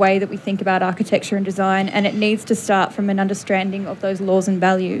into the way that we think about architecture and design, and it needs to start from an understanding of those laws and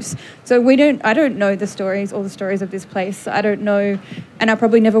values. So I don't know all the stories of this place. I don't know, and I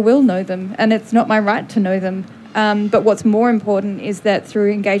probably never will know them, and it's not my right to know them. But what's more important is that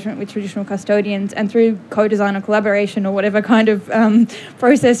through engagement with traditional custodians and through co-design or collaboration or whatever kind of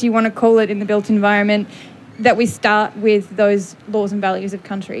process you want to call it in the built environment, that we start with those laws and values of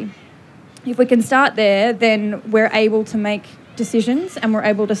country. If we can start there, then we're able to make decisions and we're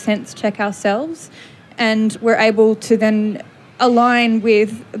able to sense check ourselves, and we're able to then align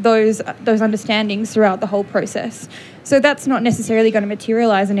with those understandings throughout the whole process. So that's not necessarily going to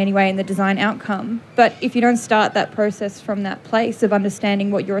materialise in any way in the design outcome, but if you don't start that process from that place of understanding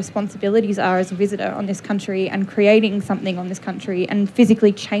what your responsibilities are as a visitor on this country and creating something on this country and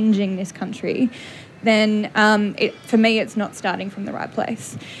physically changing this country, then for me it's not starting from the right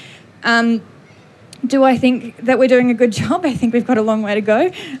place. Do I think that we're doing a good job? I think we've got a long way to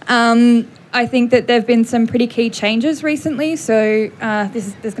go. I think that there have been some pretty key changes recently. So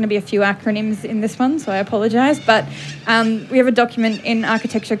there's going to be a few acronyms in this one, so I apologise. But we have a document in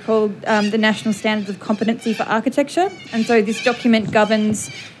architecture called the National Standards of Competency for Architecture. And so this document governs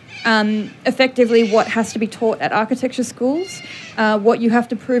effectively what has to be taught at architecture schools, what you have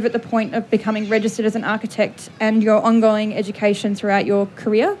to prove at the point of becoming registered as an architect, and your ongoing education throughout your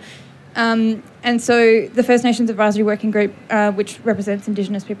career. And so the First Nations Advisory Working Group, which represents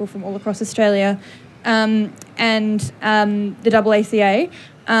Indigenous people from all across Australia, and the AACA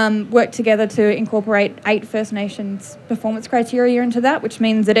work together to incorporate 8 First Nations performance criteria into that, which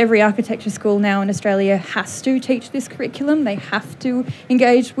means that every architecture school now in Australia has to teach this curriculum. They have to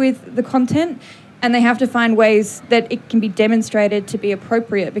engage with the content, and they have to find ways that it can be demonstrated to be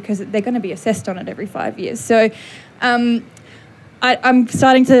appropriate, because they're going to be assessed on it every 5 years. So I'm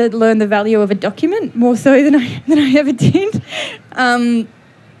starting to learn the value of a document more so than I ever did. I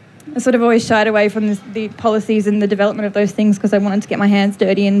sort of always shied away from the policies and the development of those things because I wanted to get my hands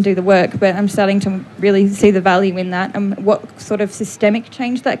dirty and do the work, but I'm starting to really see the value in that and what sort of systemic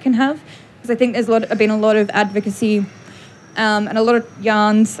change that can have. Because I think there's been a lot of advocacy and a lot of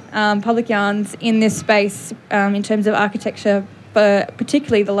yarns, public yarns in this space in terms of architecture, but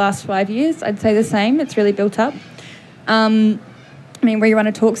particularly the last 5 years, I'd say the same. It's really built up. We run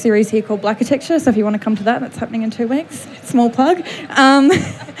a talk series here called Blackarchitecture, so if you want to come to that, that's happening in 2 weeks. Small plug.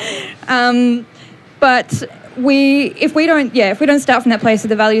 But if we don't start from that place of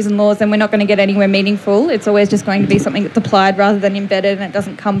the values and laws, then we're not going to get anywhere meaningful. It's always just going to be something that's applied rather than embedded, and it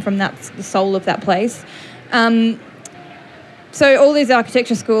doesn't come from the soul of that place. So all these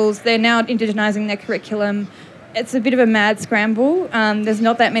architecture schools, they're now indigenising their curriculum. It's a bit of a mad scramble. There's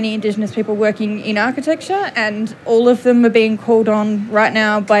not that many Indigenous people working in architecture, and all of them are being called on right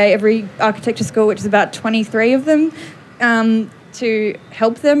now by every architecture school, which is about 23 of them, to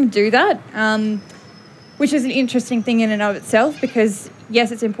help them do that, which is an interesting thing in and of itself, because,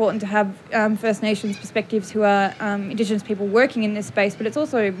 yes, it's important to have First Nations perspectives who are Indigenous people working in this space, but it's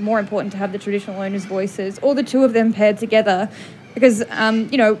also more important to have the traditional owners' voices, or the two of them paired together. Because,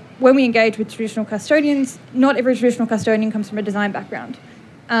 when we engage with traditional custodians, not every traditional custodian comes from a design background.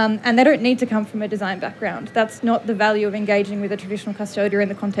 And they don't need to come from a design background. That's not the value of engaging with a traditional custodian in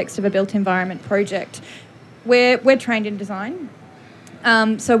the context of a built environment project. We're trained in design.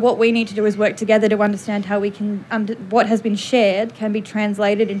 So what we need to do is work together to understand how we can, what has been shared can be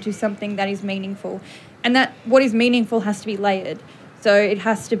translated into something that is meaningful. And that what is meaningful has to be layered. So it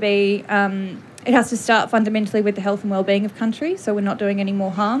has to be... it has to start fundamentally with the health and well-being of country, so we're not doing any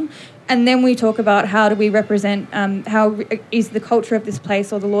more harm. And then we talk about how do we represent, how is the culture of this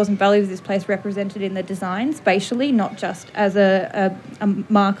place or the laws and values of this place represented in the design spatially, not just as a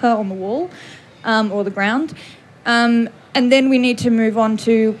marker on the wall or the ground. And then we need to move on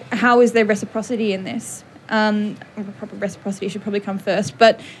to how is there reciprocity in this? Proper reciprocity should probably come first,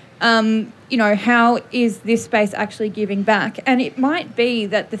 but how is this space actually giving back? And it might be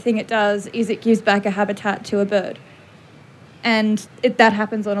that the thing it does is it gives back a habitat to a bird, and that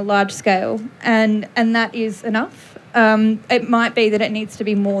happens on a large scale, and that is enough. It might be that it needs to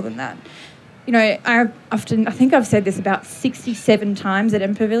be more than that. I think I've said this about 67 times at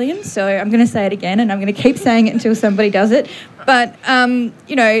MPavilion, so I'm going to say it again, and I'm going to keep saying it until somebody does it. But,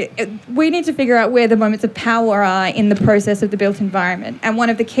 we need to figure out where the moments of power are in the process of the built environment. And one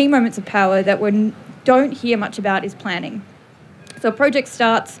of the key moments of power that we don't hear much about is planning. So a project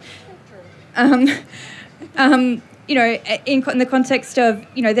starts... in the context of,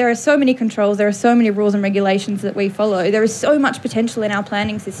 there are so many controls, there are so many rules and regulations that we follow. There is so much potential in our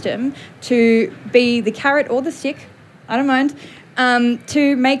planning system to be the carrot or the stick, I don't mind,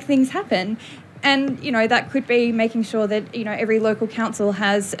 to make things happen. And, that could be making sure that, every local council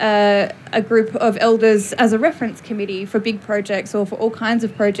has a group of elders as a reference committee for big projects or for all kinds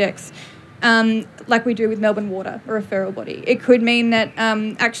of projects. Like we do with Melbourne Water, a referral body. It could mean that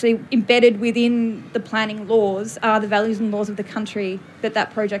actually embedded within the planning laws are the values and laws of the country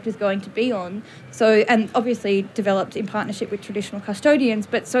that project is going to be on. So, and obviously developed in partnership with traditional custodians,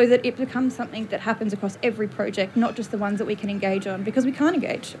 but so that it becomes something that happens across every project, not just the ones that we can engage on, because we can't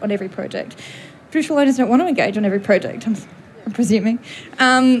engage on every project. Traditional owners don't want to engage on every project, I'm presuming.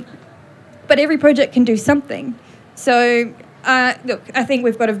 But every project can do something. So... look, I think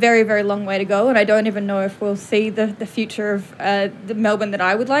we've got a very, very long way to go, and I don't even know if we'll see the future of the Melbourne that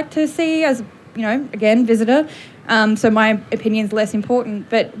I would like to see as, again, visitor. So my opinion's less important,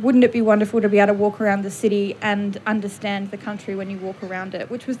 but wouldn't it be wonderful to be able to walk around the city and understand the country when you walk around it,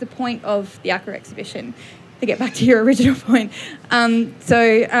 which was the point of the ACCA exhibition, to get back to your original point.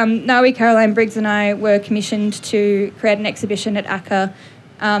 Nawi, Caroline Briggs and I were commissioned to create an exhibition at ACCA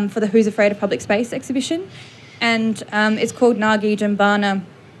for the Who's Afraid of Public Space exhibition. And it's called Nagi Jambana.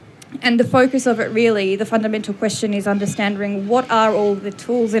 And the focus of it really, the fundamental question is understanding what are all the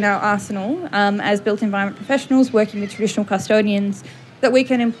tools in our arsenal as built environment professionals working with traditional custodians that we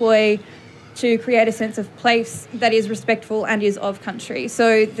can employ to create a sense of place that is respectful and is of country.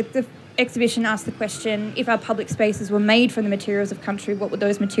 So the exhibition asks the question, if our public spaces were made from the materials of country, what would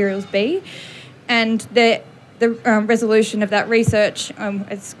those materials be? And the resolution of that research,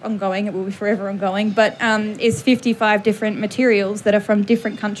 it's ongoing, it will be forever ongoing, but is 55 different materials that are from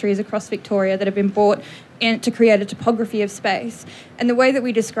different countries across Victoria that have been brought in to create a topography of space. And the way that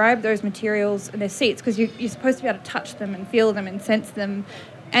we describe those materials and their seats, because you're supposed to be able to touch them and feel them and sense them,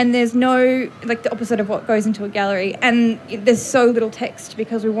 and there's no, like the opposite of what goes into a gallery, and there's so little text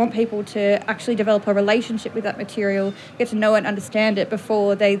because we want people to actually develop a relationship with that material, get to know it, understand it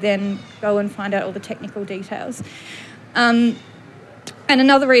before they then go and find out all the technical details. And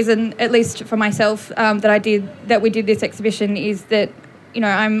another reason, at least for myself, that we did this exhibition is that,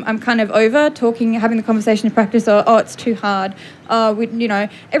 I'm kind of over having the conversation in practice, or, it's too hard.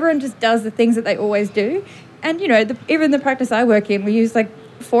 Everyone just does the things that they always do. And, even the practice I work in, we use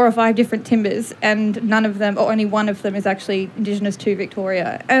 4 or 5 different timbers, and none of them, or only one of them, is actually Indigenous to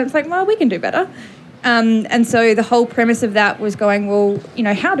Victoria. And it's we can do better. And so the whole premise of that was going,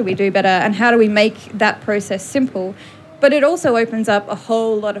 how do we do better, and how do we make that process simple? But it also opens up a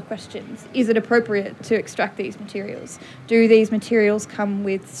whole lot of questions. Is it appropriate to extract these materials? Do these materials come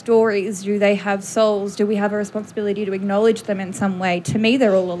with stories? Do they have souls? Do we have a responsibility to acknowledge them in some way? To me,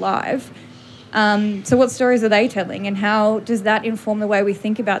 they're all alive. So what stories are they telling, and how does that inform the way we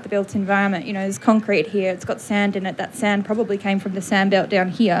think about the built environment? There's concrete here, it's got sand in it. That sand probably came from the sand belt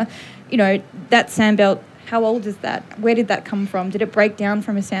down here. That sand belt, how old is that? Where did that come from? Did it break down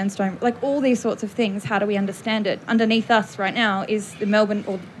from a sandstone? All these sorts of things, how do we understand it? Underneath us right now is the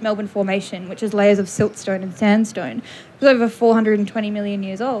Melbourne Formation, which is layers of siltstone and sandstone. It's over 420 million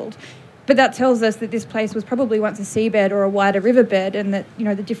years old. But that tells us that this place was probably once a seabed or a wider riverbed, and that,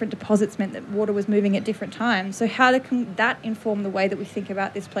 the different deposits meant that water was moving at different times. So how can that inform the way that we think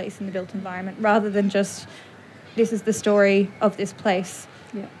about this place in the built environment, rather than just, this is the story of this place?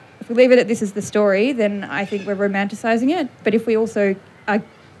 Yeah. If we leave it at this is the story, then I think we're romanticising it. But if we also are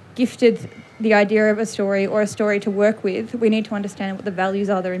gifted the idea of a story or a story to work with, we need to understand what the values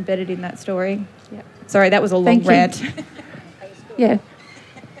are that are embedded in that story. Yeah. Sorry, that was a long rant. Yeah.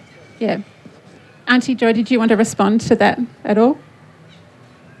 Yeah. Auntie Joy, did you want to respond to that at all?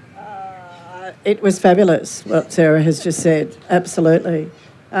 It was fabulous what Sarah has just said. Absolutely.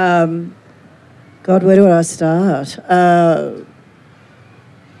 God, where do I start?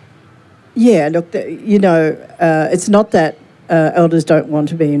 It's not that elders don't want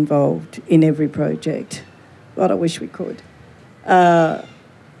to be involved in every project. God, I wish we could.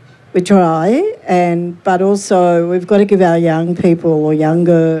 We try, but also we've got to give our young people or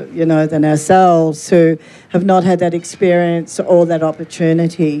younger, than ourselves who have not had that experience or that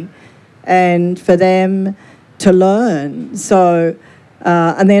opportunity, and for them to learn. So,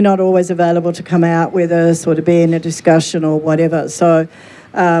 and they're not always available to come out with us or to be in a discussion or whatever. So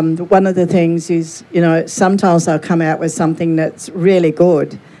one of the things is, sometimes I'll come out with something that's really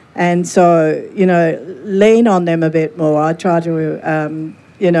good. And so, lean on them a bit more. I try to,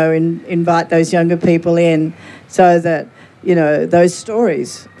 invite those younger people in so that, those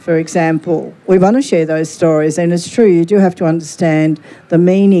stories, for example, we want to share those stories. And it's true, you do have to understand the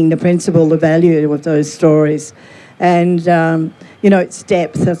meaning, the principle, the value of those stories. And, it's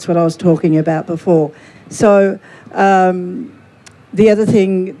depth. That's what I was talking about before. So the other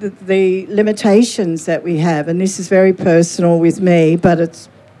thing, the limitations that we have, and this is very personal with me, but it's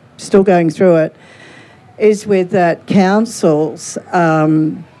still going through it, is with that councils,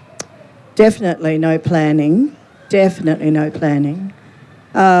 definitely no planning. I've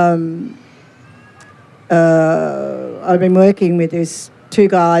been working with these two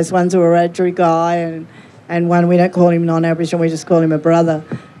guys. One's a Wiradjuri guy and one, we don't call him non-Aboriginal, we just call him a brother,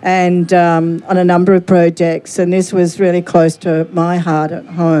 and on a number of projects. And this was really close to my heart at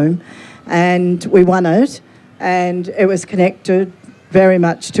home. And we won it, and it was connected very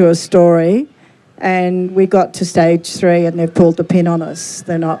much to a story. And we got to stage 3 and they've pulled the pin on us.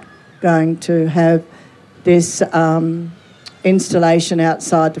 They're not going to have this installation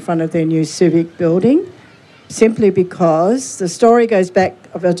outside the front of their new civic building, simply because the story goes back.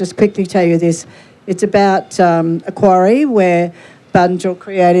 I'll just quickly tell you this. It's about a quarry where Bunjil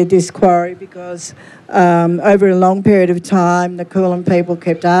created this quarry because over a long period of time the Kulin people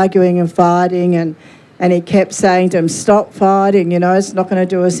kept arguing and fighting, and he kept saying to them, stop fighting, it's not going to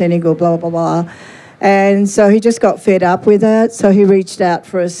do us any good, blah, blah, blah. And so he just got fed up with it, so he reached out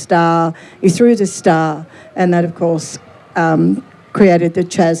for a star. He threw the star, and that, of course, created the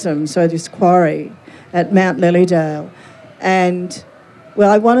chasm, so this quarry at Mount Lilydale. And,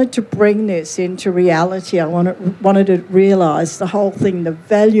 well, I wanted to bring this into reality. I wanted to realise the whole thing, the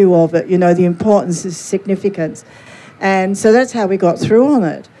value of it, the importance, the significance. And so that's how we got through on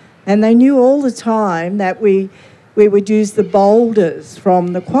it. And they knew all the time that we would use the boulders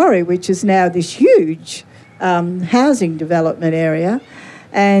from the quarry, which is now this huge housing development area.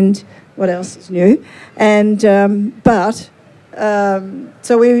 And what else is new? And so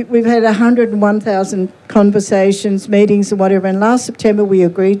we've had 101,000 conversations, meetings and whatever. And last September we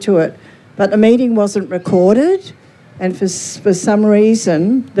agreed to it, but the meeting wasn't recorded, and for some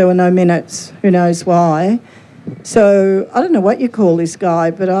reason there were no minutes. Who knows why? So I don't know what you call this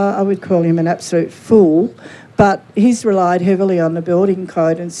guy, but I would call him an absolute fool. But he's relied heavily on the building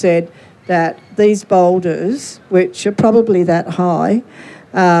code and said that these boulders, which are probably that high,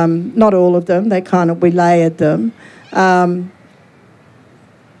 not all of them, we layered them,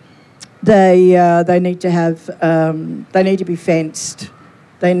 they need to have, they need to be fenced.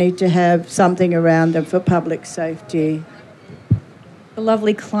 They need to have something around them for public safety. The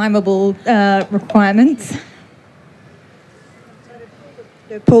lovely climbable requirements.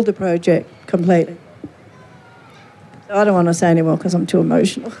 They've pulled the project completely. So I don't want to say any more because I'm too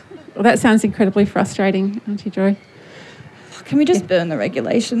emotional. Well, that sounds incredibly frustrating, Auntie Joy. Can we just burn the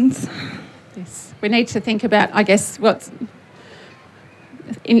regulations? Yes. We need to think about, I guess,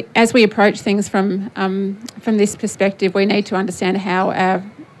 as we approach things from this perspective, we need to understand how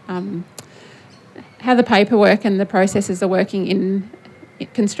the paperwork and the processes are working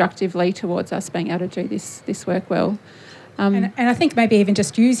constructively towards us being able to do this work well. And I think maybe even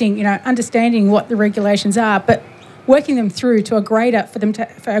just using, understanding what the regulations are, but working them through to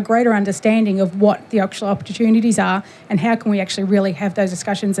for a greater understanding of what the actual opportunities are and how can we actually really have those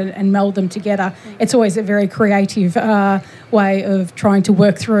discussions and meld them together. It's always a very creative way of trying to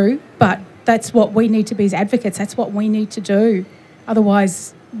work through, but that's what we need to be as advocates. That's what we need to do.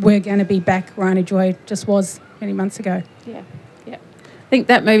 Otherwise, we're going to be back where Auntie Joy just was many months ago. Yeah. I think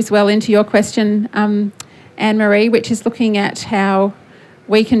that moves well into your question, Anne-Marie, which is looking at how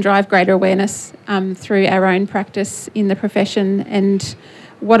we can drive greater awareness through our own practice in the profession, and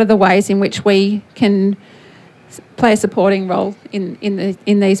what are the ways in which we can play a supporting role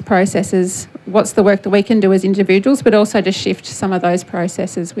in these processes. What's the work that we can do as individuals, but also to shift some of those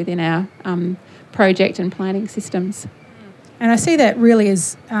processes within our project and planning systems. And I see that really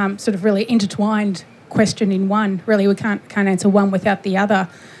as sort of really intertwined question in one. Really, we can't answer one without the other.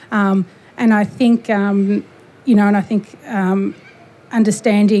 And I think,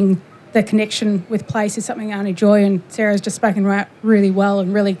 understanding the connection with place is something Auntie Joy and Sarah's just spoken about really well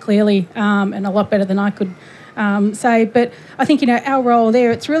and really clearly, and a lot better than I could say. But I think, our role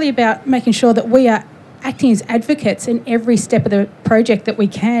there, it's really about making sure that we are acting as advocates in every step of the project that we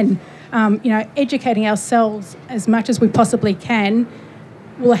can. Educating ourselves as much as we possibly can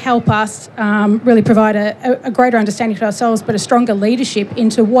will help us really provide a greater understanding to ourselves, but a stronger leadership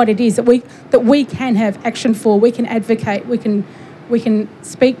into what it is that we can have action for. We can advocate. We can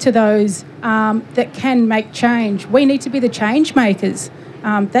speak to those that can make change. We need to be the change makers.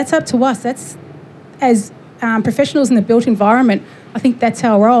 That's up to us. That's as professionals in the built environment. I think that's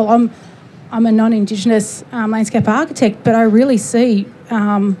our role. I'm a non-Indigenous landscape architect, but I really see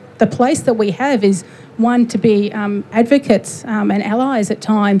the place that we have is one to be advocates and allies at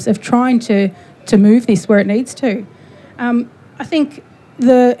times of trying to move this where it needs to. I think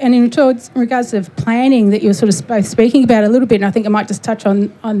in regards of planning that you were sort of both speaking about a little bit, and I think I might just touch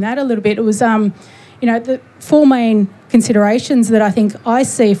on that a little bit. It was the four main considerations that I think I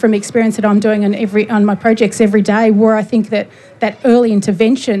see from experience that I'm doing on my projects every day, where I think that early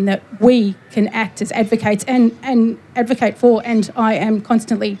intervention that we can act as advocates and advocate for, and I am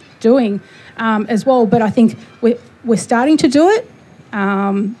constantly doing as well. But I think we're starting to do it,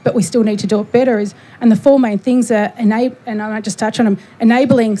 but we still need to do it better. And the four main things are and I might just touch on them: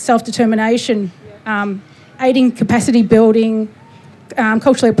 enabling self-determination, aiding capacity building,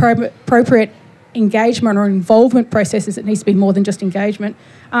 culturally appropriate engagement or involvement processes. It needs to be more than just engagement,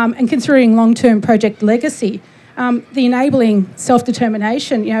 and considering long-term project legacy. The enabling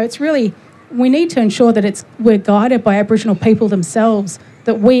self-determination, it's really, we need to ensure that we're guided by Aboriginal people themselves,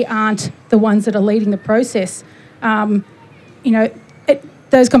 that we aren't the ones that are leading the process.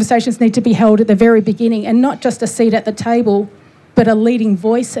 Those conversations need to be held at the very beginning, and not just a seat at the table, but a leading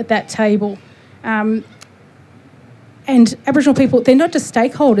voice at that table. And Aboriginal people, they're not just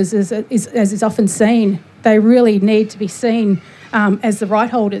stakeholders as is often seen. They really need to be seen as the right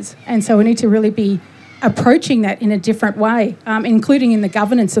holders. And so we need to really be approaching that in a different way, including in the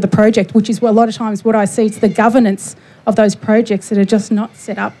governance of the project, which is a lot of times what I see. It's the governance of those projects that are just not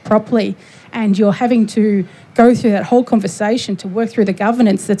set up properly. And you're having to go through that whole conversation to work through the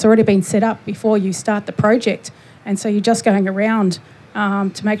governance that's already been set up before you start the project. And so you're just going around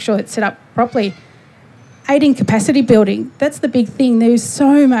to make sure it's set up properly. Aiding capacity building, that's the big thing. There's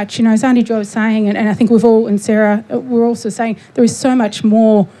so much, as Auntie Joy was saying, and I think we've all, and Sarah, we're also saying, there is so much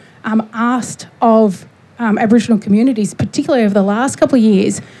more asked of Aboriginal communities, particularly over the last couple of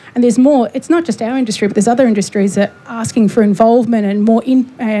years. And there's more. It's not just our industry, but there's other industries that are asking for involvement and more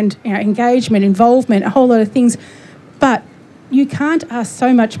engagement, involvement, a whole lot of things. But you can't ask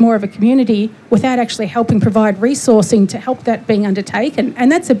so much more of a community without actually helping provide resourcing to help that being undertaken.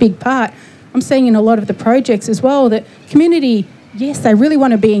 And that's a big part. I'm seeing in a lot of the projects as well that community, yes, they really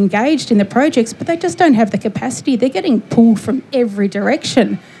want to be engaged in the projects, but they just don't have the capacity. They're getting pulled from every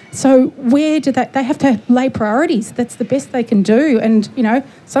direction. So where do they have to lay priorities? That's the best they can do. And,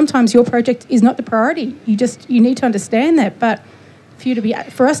 sometimes your project is not the priority. You need to understand that. But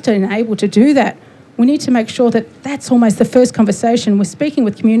for us to enable to do that, we need to make sure that that's almost the first conversation. We're speaking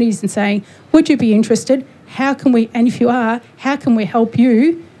with communities and saying, would you be interested? How can we, and if you are, how can we help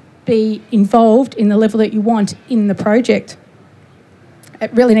you be involved in the level that you want in the project?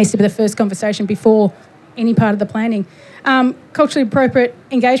 It really needs to be the first conversation before any part of the planning. Culturally appropriate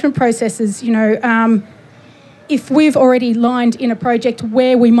engagement processes, if we've already lined in a project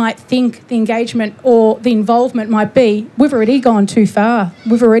where we might think the engagement or the involvement might be, we've already gone too far.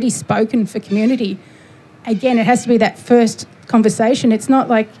 We've already spoken for community. Again, it has to be that first conversation. It's not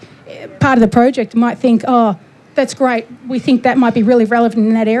like part of the project might think, oh, that's great, we think that might be really relevant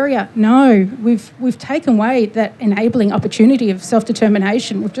in that area. No, we've taken away that enabling opportunity of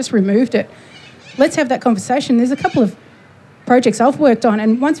self-determination. We've just removed it. Let's have that conversation. There's a couple of projects I've worked on,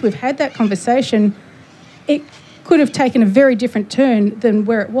 and once we've had that conversation, it could have taken a very different turn than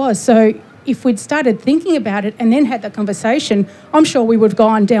where it was. So if we'd started thinking about it and then had that conversation, I'm sure we would have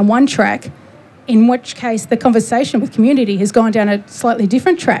gone down one track, in which case the conversation with community has gone down a slightly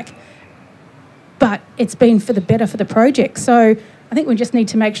different track. But it's been for the better for the project. So I think we just need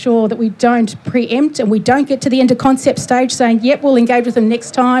to make sure that we don't preempt and we don't get to the end of concept stage saying, yep, we'll engage with them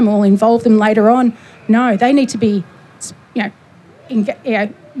next time or we'll involve them later on. No, they need to be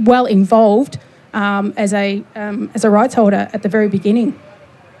well involved as a rights holder at the very beginning.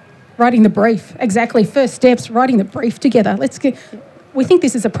 Writing the brief, exactly. First steps, writing the brief together. We think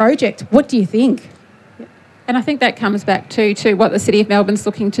this is a project. What do you think? And I think that comes back to what the City of Melbourne's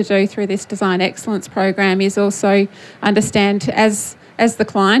looking to do through this Design Excellence program is also understand as the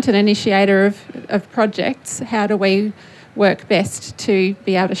client and initiator of projects, how do we work best to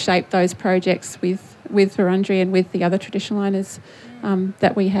be able to shape those projects with Wurundjeri and with the other traditional owners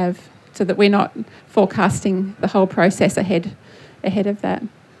that we have so that we're not forecasting the whole process ahead of that.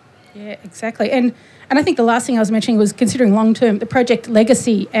 Yeah, exactly. And I think the last thing I was mentioning was considering long-term, the project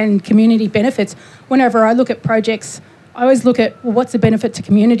legacy and community benefits. Whenever I look at projects, I always look at, well, what's the benefit to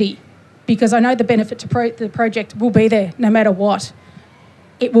community? Because I know the benefit to the project will be there no matter what.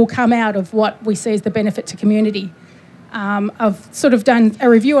 It will come out of what we see as the benefit to community. I've sort of done a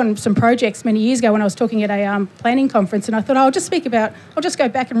review on some projects many years ago when I was talking at a planning conference, and I thought, I'll just go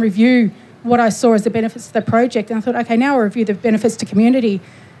back and review what I saw as the benefits to the project. And I thought, okay, now I'll review the benefits to community.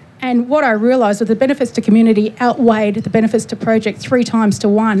 And what I realised was the benefits to community outweighed the benefits to project 3 times to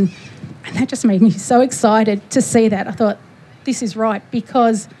 1. And that just made me so excited to see that. I thought, this is right,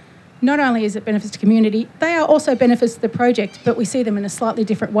 because not only is it benefits to community, they are also benefits to the project, but we see them in a slightly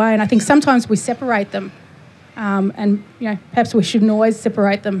different way. And I think sometimes we separate them. And, perhaps we shouldn't always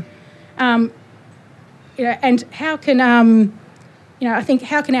separate them. And how can, I think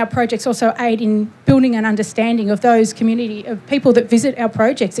how can our projects also aid in building an understanding of those community, of people that visit our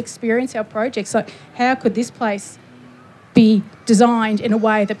projects, experience our projects? Like, how could this place be designed in a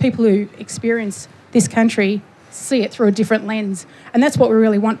way that people who experience this country see it through a different lens? And that's what we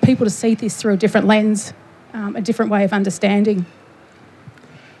really want, people to see this through a different lens, a different way of understanding.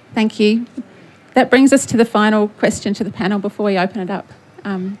 Thank you. That brings us to the final question to the panel before we open it up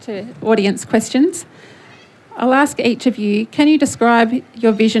to audience questions. I'll ask each of you, can you describe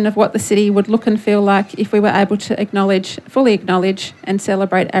your vision of what the city would look and feel like if we were able to fully acknowledge and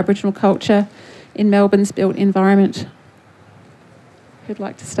celebrate Aboriginal culture in Melbourne's built environment? Who'd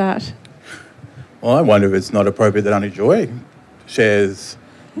like to start? Well, I wonder if it's not appropriate that Auntie Joy shares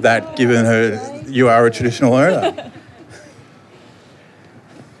that, given you are a traditional owner.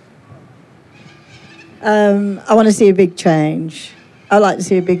 I want to see a big change. I'd like to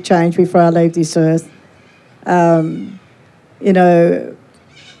see a big change before I leave this earth.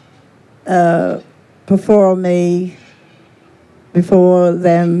 Before me, before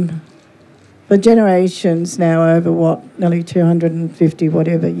them, for generations now, over nearly 250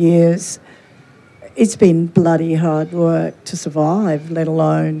 whatever years, it's been bloody hard work to survive, let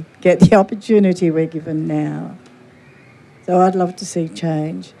alone get the opportunity we're given now. So I'd love to see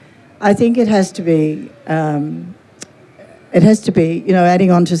change. I think it has to be,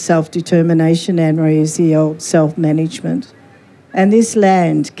 adding on to self-determination, Anne-Marie, is the old self-management. And this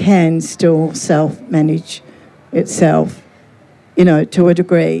land can still self-manage itself, to a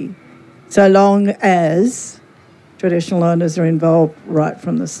degree, so long as traditional owners are involved right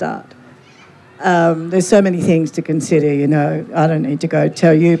from the start. There's so many things to consider, I don't need to go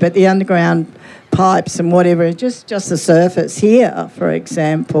tell you, but the underground pipes and whatever, just the surface here, for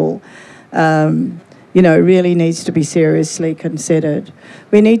example, really needs to be seriously considered.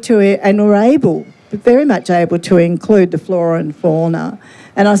 We need to, and we're very much able to include the flora and fauna.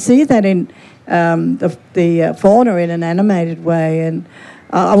 And I see that in the fauna in an animated way. And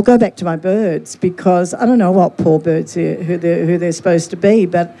I'll go back to my birds, because I don't know what poor birds who they're supposed to be,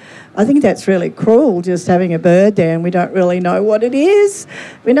 but I think that's really cruel, just having a bird there and we don't really know what it is.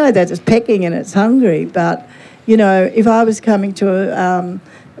 We know that it's pecking and it's hungry, but, if I was coming to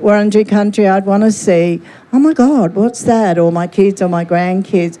Wurundjeri country, I'd want to see, oh my God, what's that? Or my kids or my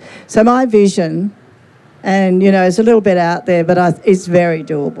grandkids. So my vision, and, it's a little bit out there, but it's very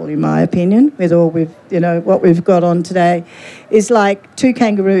doable, in my opinion, with all what we've got on today, is like 2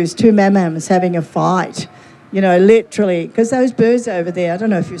 kangaroos, 2 mamams having a fight, literally, because those birds over there, I don't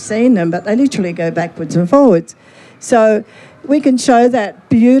know if you've seen them, but they literally go backwards and forwards. So we can show that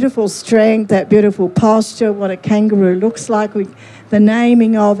beautiful strength, that beautiful posture, what a kangaroo looks like, the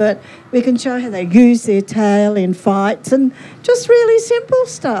naming of it. We can show how they use their tail in fights and just really simple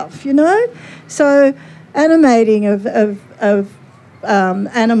stuff, So animating of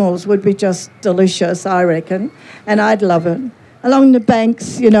animals would be just delicious, I reckon, and I'd love it. Along the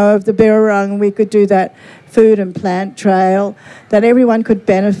banks, of the Birrarung, we could do that food and plant trail that everyone could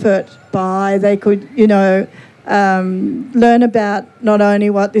benefit by. They could, learn about not only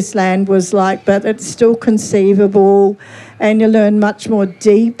what this land was like, but it's still conceivable, and you learn much more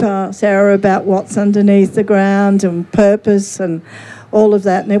deeper, Sarah, about what's underneath the ground and purpose and all of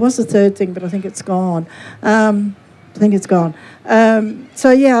that. And there was a third thing, but I think it's gone. I just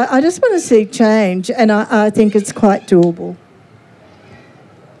want to see change, and I think it's quite doable.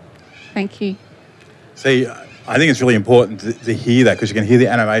 Thank you. See, I think it's really important to hear that, because you can hear the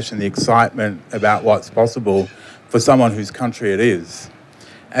animation, the excitement about what's possible for someone whose country it is.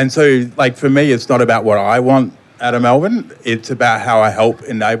 And so, for me, it's not about what I want out of Melbourne. It's about how I help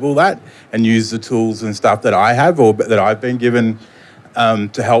enable that and use the tools and stuff that I have or that I've been given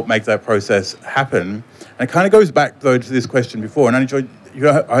to help make that process happen. And it kind of goes back, though, to this question before. And Auntie Joy, I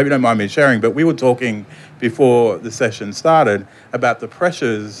hope you don't mind me sharing, but we were talking before the session started about the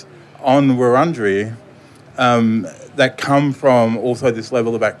pressures on Wurundjeri that come from also this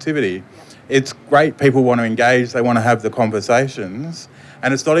level of activity. It's great people want to engage, they want to have the conversations,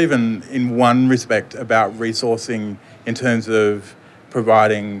 and it's not even in one respect about resourcing in terms of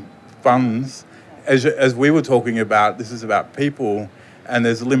providing funds. As we were talking about, this is about people, and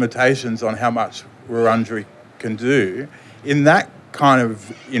there's limitations on how much Wurundjeri can do. In that kind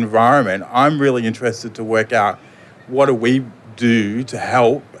of environment, I'm really interested to work out what do we do to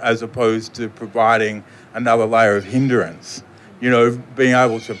help as opposed to providing another layer of hindrance. Being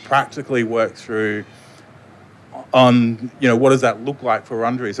able to practically work through on, what does that look like for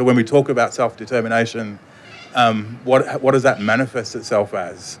Wurundjeri? So when we talk about self-determination, what does that manifest itself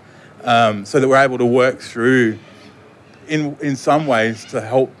as? So that we're able to work through in some ways to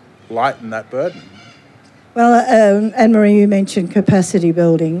help lighten that burden. Well, Anne-Marie, you mentioned capacity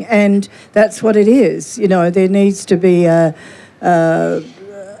building, and that's what it is. There needs to be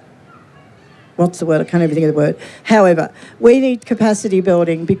what's the word? I can't even think of the word. However, we need capacity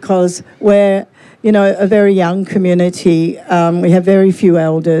building because we're, a very young community. We have very few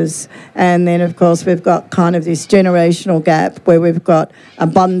elders. And then, of course, we've got kind of this generational gap where we've got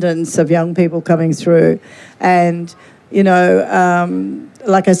abundance of young people coming through. And,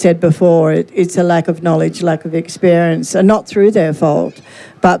 like I said before, it's a lack of knowledge, lack of experience, and not through their fault,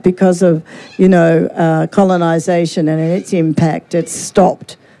 but because of, colonisation and its impact, it's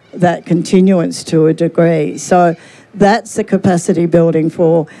stopped that continuance to a degree. So that's the capacity building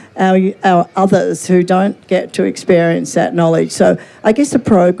for our others who don't get to experience that knowledge. So I guess a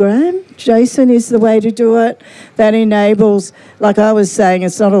program, Jason, is the way to do it. That enables, like I was saying,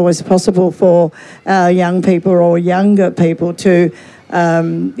 it's not always possible for young people or younger people to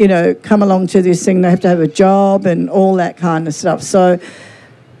come along to this thing. They have to have a job and all that kind of stuff. So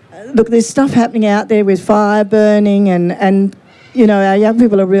look, there's stuff happening out there with fire burning and our young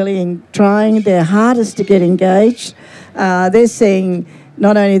people are really trying their hardest to get engaged. They're seeing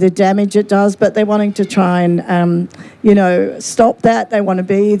not only the damage it does, but they're wanting to try and, stop that. They want to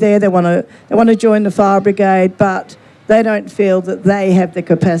be there. They want to join the fire brigade, but they don't feel that they have the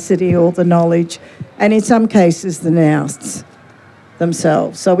capacity or the knowledge, and in some cases the nous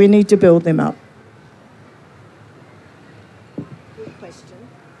themselves. So we need to build them up. Good question.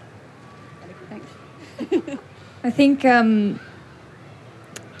 I think the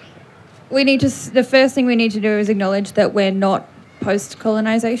first thing we need to do is acknowledge that we're not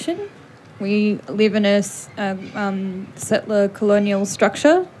post-colonisation. We live in a settler colonial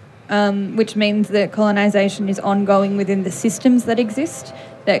structure, which means that colonisation is ongoing within the systems that exist,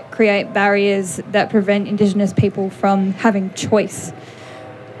 that create barriers that prevent Indigenous people from having choice.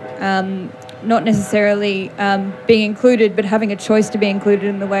 Not necessarily being included, but having a choice to be included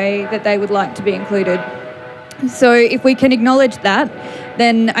in the way that they would like to be included. So if we can acknowledge that,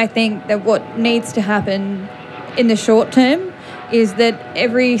 then I think that what needs to happen in the short term is that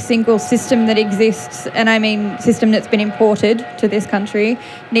every single system that exists, and I mean system that's been imported to this country,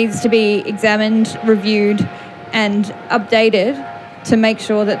 needs to be examined, reviewed and updated to make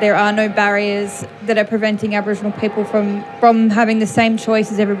sure that there are no barriers that are preventing Aboriginal people from having the same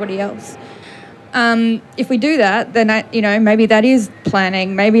choice as everybody else. If we do that, then maybe that is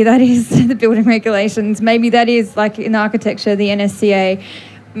planning, maybe that is the building regulations, maybe that is like in architecture, the NSCA,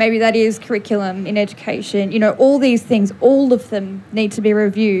 maybe that is curriculum in education. All these things, all of them need to be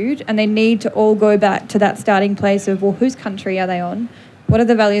reviewed, and they need to all go back to that starting place of, well, whose country are they on? What are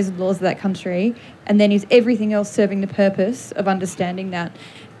the values and laws of that country? And then is everything else serving the purpose of understanding that?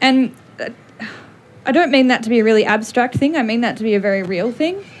 And I don't mean that to be a really abstract thing. I mean that to be a very real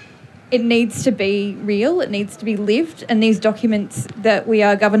thing. It needs to be real, it needs to be lived, and these documents that we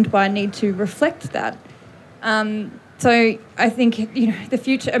are governed by need to reflect that. So I think, the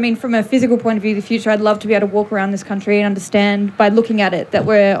future, from a physical point of view, the future, I'd love to be able to walk around this country and understand by looking at it that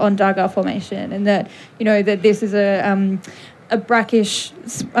we're on Dargar Formation and that, that this is a brackish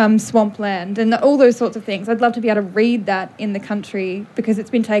swampland and all those sorts of things. I'd love to be able to read that in the country because it's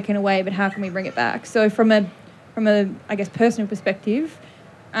been taken away, but how can we bring it back? So from a I guess, personal perspective,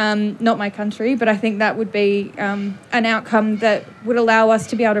 not my country, but I think that would be an outcome that would allow us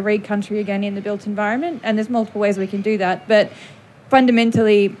to be able to read country again in the built environment. And there's multiple ways we can do that. But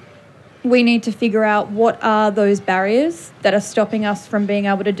fundamentally, we need to figure out what are those barriers that are stopping us from being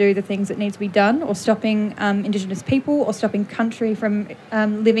able to do the things that need to be done, or stopping Indigenous people or stopping country from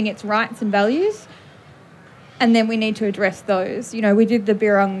living its rights and values. And then we need to address those. You know, we did the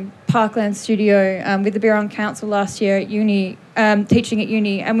Birrong Parkland Studio with the Birrong Council last year at uni, teaching at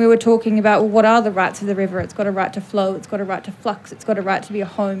uni, and we were talking about, well, what are the rights of the river? It's got a right to flow, it's got a right to flux, it's got a right to be a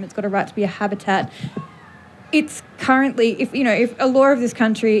home, it's got a right to be a habitat. It's currently, if a law of this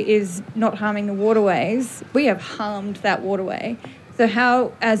country is not harming the waterways, we have harmed that waterway. So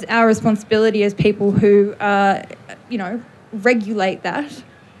how, as our responsibility as people who, regulate that,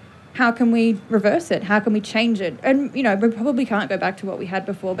 how can we reverse it? How can we change it? And, we probably can't go back to what we had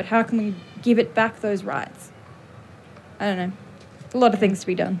before, but how can we give it back those rights? I don't know. A lot of things to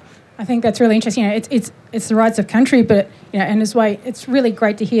be done. I think that's really interesting. It's the rights of country, but, and this way, it's really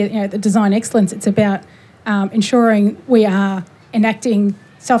great to hear, the design excellence. It's about ensuring we are enacting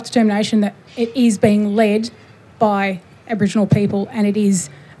self-determination, that it is being led by Aboriginal people, and it is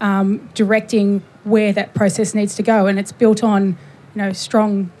directing where that process needs to go. And it's built on,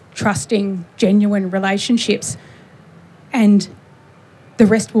 strong, trusting, genuine relationships, and the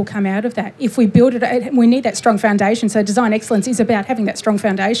rest will come out of that. If we build it, we need that strong foundation. So design excellence is about having that strong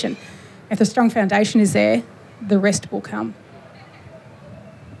foundation. If the strong foundation is there, the rest will come.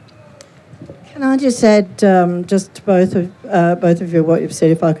 Can I just add, just to both of you, what you've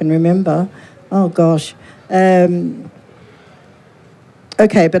said, if I can remember? Oh gosh.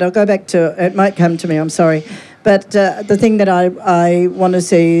 Okay, but I'll go back to, it might come to me, I'm sorry. But the thing that I want to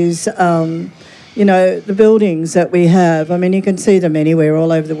see is, the buildings that we have. I mean, you can see them anywhere,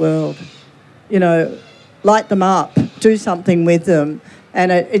 all over the world. Light them up, do something with them,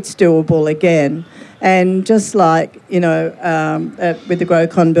 and it's doable again. And just like, with the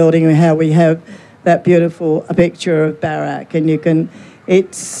Grocon building, how we have that beautiful picture of Barak, and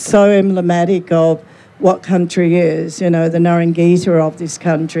it's so emblematic of what country is, the Narangita of this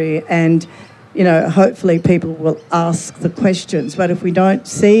country, and hopefully people will ask the questions. But if we don't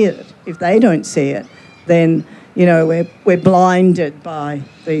see it, if they don't see it, then, we're blinded by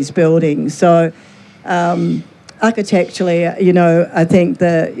these buildings. So architecturally, I think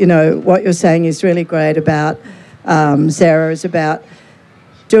that, what you're saying is really great about, Sarah, is about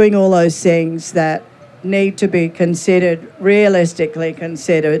doing all those things that need to be considered, realistically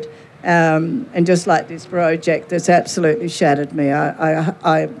considered, and just like this project that's absolutely shattered me.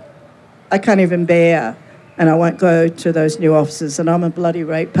 I can't even bear, and I won't go to those new offices, and I'm a bloody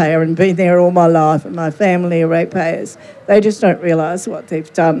ratepayer and been there all my life, and my family are ratepayers. They just don't realise what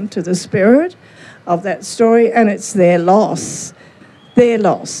they've done to the spirit of that story, and it's their loss. Their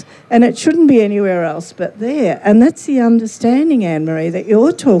loss. And it shouldn't be anywhere else but there. And that's the understanding, Anne-Marie, that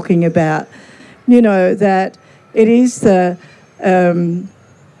you're talking about, that it is the...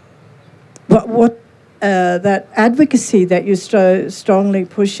 that advocacy that you're so strongly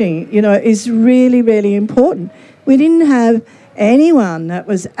pushing, is really, really important. We didn't have anyone that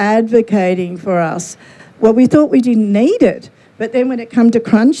was advocating for us. Well, we thought we didn't need it. But then when it come to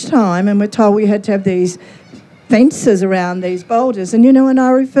crunch time and we're told we had to have these fences around these boulders, and, when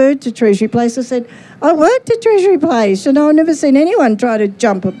I referred to Treasury Place, I said, I worked at Treasury Place, I've never seen anyone try to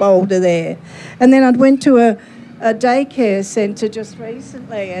jump a boulder there. And then I went to a daycare centre just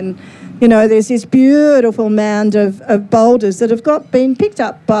recently, and there's this beautiful mound of boulders that have been picked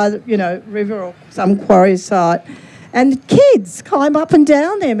up by the river or some quarry site, and kids climb up and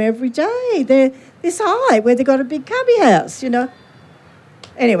down them every day. They're this high, where they've got a big cubby house.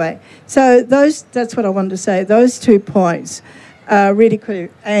 Anyway, so that's what I wanted to say. Those 2 points are really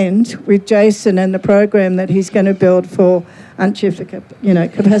critical. And with Jason and the program that he's going to build for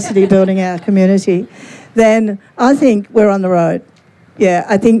capacity building our community, then I think we're on the road. Yeah,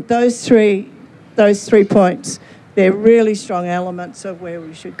 I think those three points, they're really strong elements of where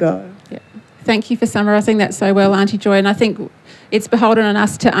we should go. Yeah. Thank you for summarising that so well, Auntie Joy. And I think it's beholden on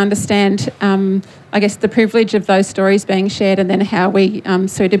us to understand, the privilege of those stories being shared, and then how we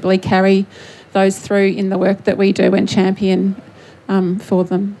suitably carry those through in the work that we do and champion for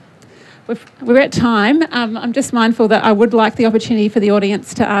them. We're at time. I'm just mindful that I would like the opportunity for the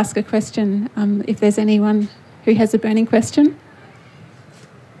audience to ask a question, if there's anyone who has a burning question.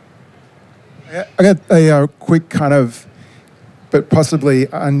 I got a quick kind of, but possibly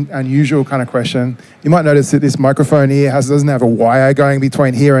unusual kind of question. You might notice that this microphone here doesn't have a wire going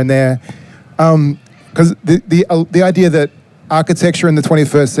between here and there. Because the idea that architecture in the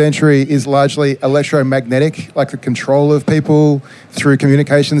 21st century is largely electromagnetic, like the control of people through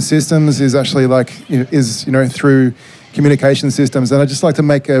communication systems is actually through communication systems. And I'd just like to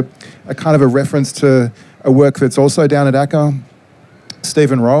make a kind of a reference to a work that's also down at ACCA,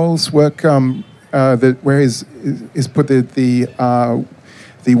 Stephen Roll's work, where he's put the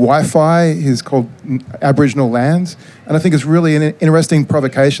The Wi-Fi is called Aboriginal Lands, and I think it's really an interesting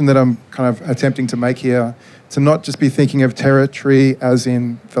provocation that I'm kind of attempting to make here, to not just be thinking of territory as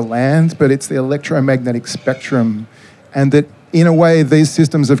in the land, but it's the electromagnetic spectrum, and that in a way these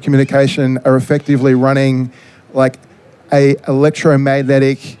systems of communication are effectively running like a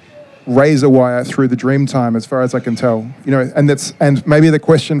electromagnetic razor wire through the Dreamtime, as far as I can tell. And maybe the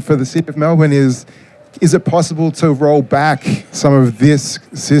question for the City of Melbourne is it possible to roll back some of this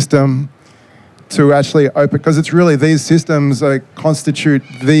system to actually open, because it's really these systems constitute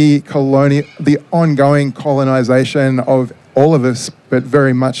the ongoing colonisation of all of us, but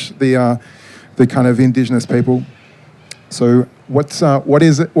very much the kind of Indigenous people. So what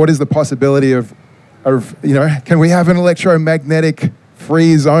is the possibility of can we have an electromagnetic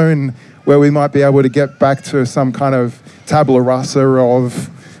free zone where we might be able to get back to some kind of tabula rasa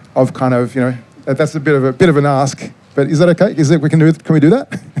of kind of, that's a bit of an ask, but is that okay? Can we do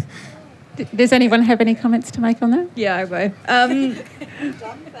that? Does anyone have any comments to make on that? Yeah, I will.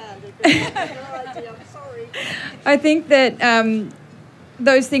 I think that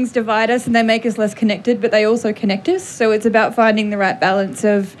those things divide us and they make us less connected, but they also connect us. So it's about finding the right balance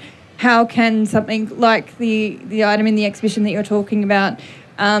of how can something like the item in the exhibition that you're talking about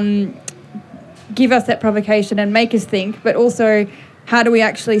give us that provocation and make us think, but also how do we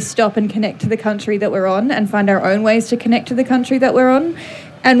actually stop and connect to the country that we're on and find our own ways to connect to the country that we're on.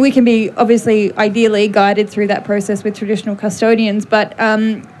 And we can be obviously ideally guided through that process with traditional custodians, but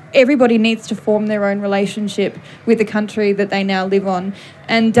everybody needs to form their own relationship with the country that they now live on.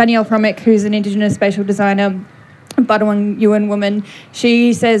 And Danielle Promick, who's an Indigenous spatial designer, Budawang Yuin woman,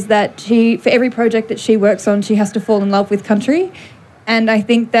 she says that for every project that she works on, she has to fall in love with country. And I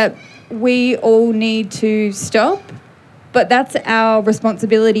think that we all need to stop, but that's our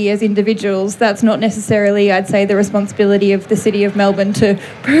responsibility as individuals. That's not necessarily, I'd say, the responsibility of the City of Melbourne to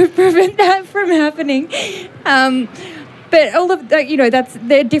prevent that from happening. But all of that,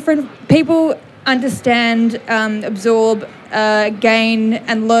 they're different. People understand, absorb, gain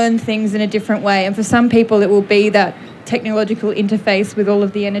and learn things in a different way. And for some people, it will be that technological interface with all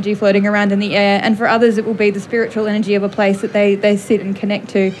of the energy floating around in the air. And for others, it will be the spiritual energy of a place that they sit and connect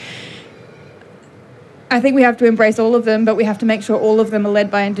to. I think we have to embrace all of them, but we have to make sure all of them are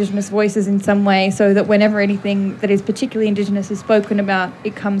led by Indigenous voices in some way, so that whenever anything that is particularly Indigenous is spoken about,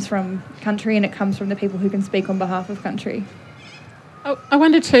 it comes from country and it comes from the people who can speak on behalf of country. I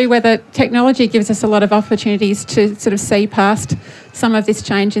wonder too whether technology gives us a lot of opportunities to sort of see past some of this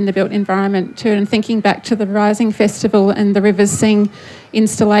change in the built environment too, and thinking back to the Rising Festival and the Rivers Sing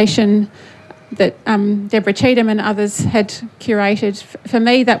installation that Deborah Cheetham and others had curated. For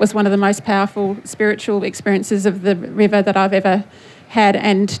me, that was one of the most powerful spiritual experiences of the river that I've ever had,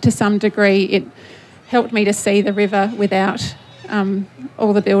 and to some degree it helped me to see the river without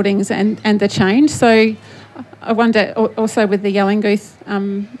all the buildings and the change. So I wonder also with the Yallinguth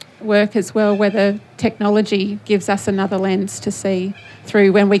work as well, whether technology gives us another lens to see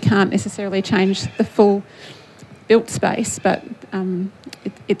through when we can't necessarily change the full built space, but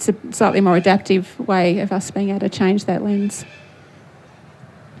it's a slightly more adaptive way of us being able to change that lens.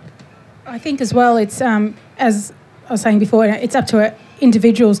 I think as well, it's, as I was saying before, it's up to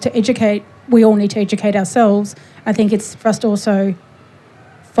individuals to educate. We all need to educate ourselves. I think it's for us to also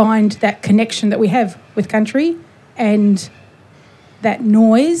find that connection that we have with country and that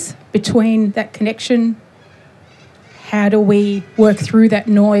noise between that connection. How do we work through that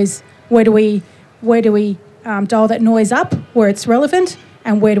noise? Where do we dial that noise up where it's relevant,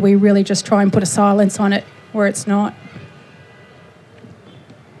 and where do we really just try and put a silence on it where it's not?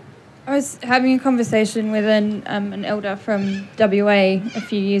 I was having a conversation with an elder from WA a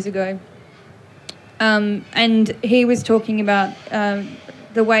few years ago, and he was talking about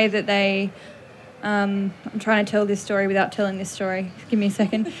the way that they... I'm trying to tell this story without telling this story. Give me a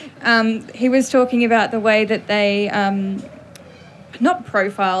second. He was talking about the way that they... not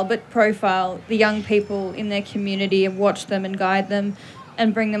profile the young people in their community and watch them and guide them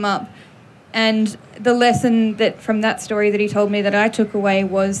and bring them up. And the lesson that from that story that he told me that I took away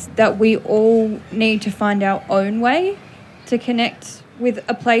was that we all need to find our own way to connect with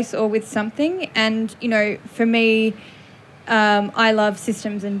a place or with something. And, for me, I love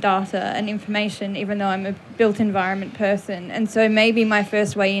systems and data and information, even though I'm a built environment person. And so maybe my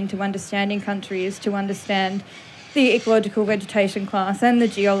first way into understanding country is to understand the ecological vegetation class and the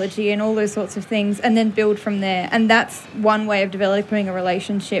geology and all those sorts of things, and then build from there. And that's one way of developing a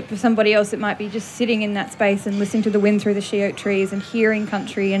relationship. For somebody else, it might be just sitting in that space and listening to the wind through the she oak trees and hearing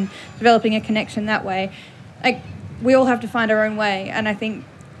country and developing a connection that way. We all have to find our own way, and I think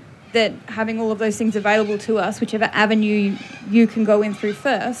that having all of those things available to us, whichever avenue you can go in through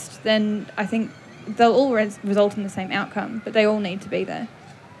first, then I think they'll all result in the same outcome, but they all need to be there.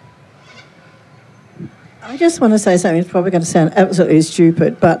 I just want to say something. It's probably going to sound absolutely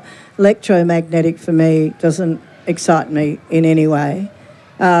stupid, but electromagnetic for me doesn't excite me in any way.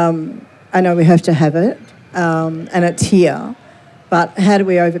 I know we have to have it, and it's here, but how do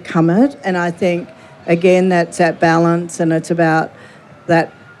we overcome it? And I think, again, that's that balance, and it's about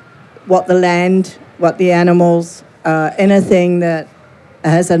that, what the land, what the animals, anything that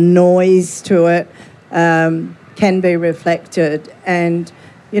has a noise to it can be reflected. And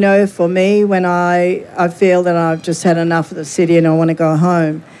you know, for me, when I feel that I've just had enough of the city and I want to go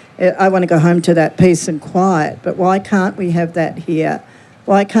home, I want to go home to that peace and quiet. But why can't we have that here?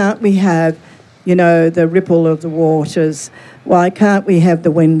 Why can't we have, you know, the ripple of the waters? Why can't we have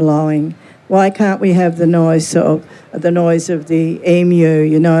the wind blowing? Why can't we have the noise of the emu,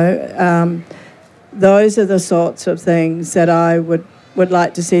 you know? Those are the sorts of things that I would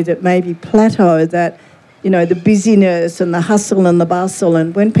like to see that maybe plateau, that, you know, the busyness and the hustle and the bustle,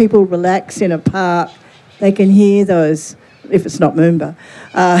 and when people relax in a park, they can hear those, if it's not Moomba.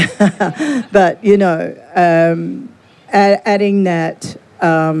 But, you know, adding that,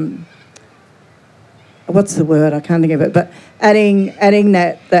 what's the word? I can't think of it, but adding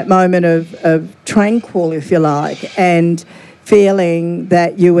that moment of tranquil, if you like, and feeling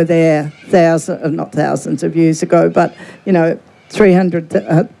that you were there not thousands of years ago, but, you know,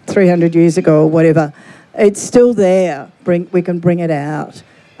 300 years ago or whatever. It's still there. We can bring it out.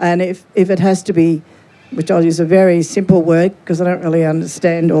 And if it has to be, which I'll use a very simple word because I don't really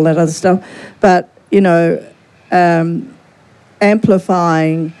understand all that other stuff, but, you know,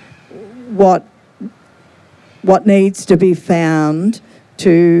 amplifying what needs to be found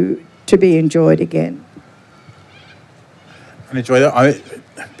to be enjoyed again. I enjoy that.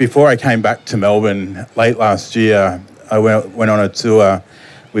 Before I came back to Melbourne late last year, I went on a tour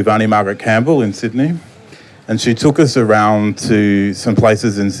with Auntie Margaret Campbell in Sydney. And she took us around to some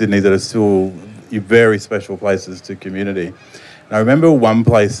places in Sydney that are still very special places to community. And I remember one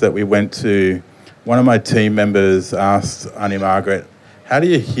place that we went to, one of my team members asked Auntie Margaret, how do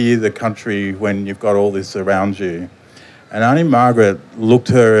you hear the country when you've got all this around you? And Auntie Margaret looked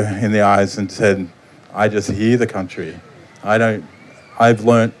her in the eyes and said, I just hear the country. I've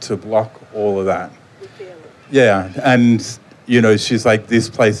learnt to block all of that. Yeah, and, you know, she's like, this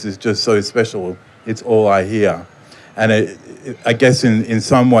place is just so special. It's all I hear. And I guess in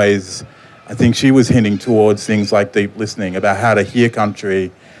some ways, I think she was hinting towards things like deep listening, about how to hear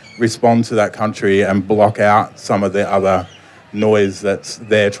country, respond to that country, and block out some of the other noise that's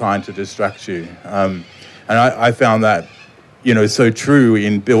there trying to distract you. And I found that, you know, so true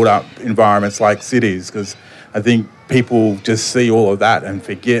in built-up environments like cities, because I think people just see all of that and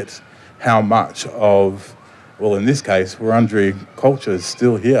forget how much of, well, in this case, Wurundjeri culture is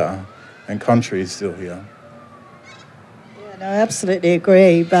still here. And country is still here. Yeah, no, I absolutely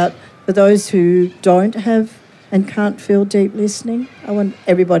agree. But for those who don't have and can't feel deep listening, I want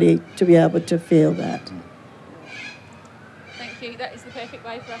everybody to be able to feel that. Thank you. That is the perfect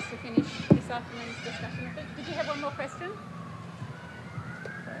way for us to finish this afternoon's discussion. Did you have one more question?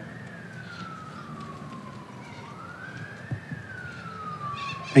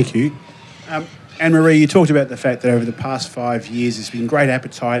 Thank you. Anne-Marie, you talked about the fact that over the past 5 years there's been great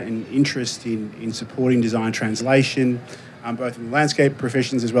appetite and interest in supporting design translation, both in the landscape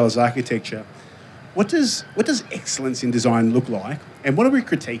professions as well as architecture. What does excellence in design look like, and what are we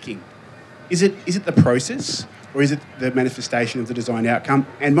critiquing? Is it the process, or is it the manifestation of the design outcome?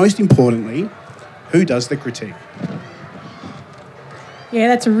 And most importantly, who does the critique? Yeah,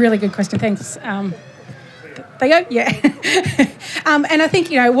 that's a really good question. Thanks. They go, yeah. And I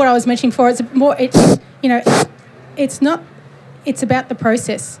think, you know, what I was mentioning before, it's about the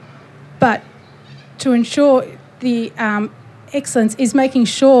process, but to ensure the excellence is making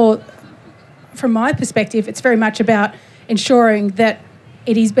sure, from my perspective, it's very much about ensuring that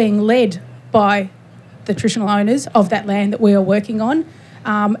it is being led by the traditional owners of that land that we are working on,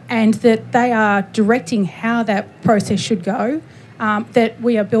 and that they are directing how that process should go. That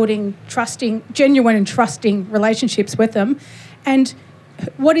we are building genuine and trusting relationships with them. And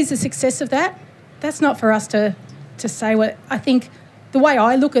what is the success of that? That's not for us to say. What I think the way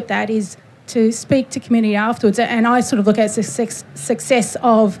I look at that is to speak to community afterwards, and I sort of look at success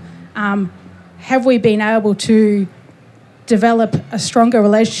of have we been able to develop a stronger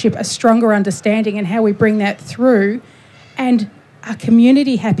relationship, a stronger understanding, and how we bring that through, and are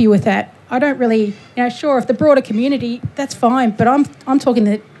community happy with that? I don't really, sure, if the broader community, that's fine, but I'm talking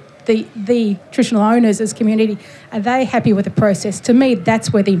the the traditional owners as community, are they happy with the process? To me,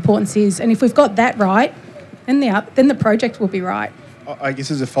 that's where the importance is. And if we've got that right, then the project will be right. I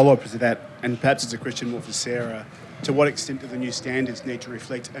guess as a follow-up to that, and perhaps as a question more for Sarah, to what extent do the new standards need to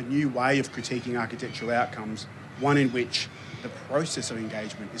reflect a new way of critiquing architectural outcomes, one in which the process of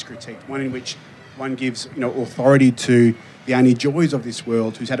engagement is critiqued, one in which one gives authority to the Annie Joys of this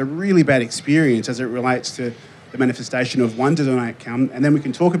world who's had a really bad experience as it relates to the manifestation of one design outcome, and then we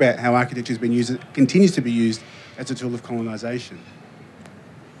can talk about how architecture has been used, continues to be used as a tool of colonisation.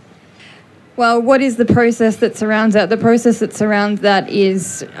 Well, what is the process that surrounds that? The process that surrounds that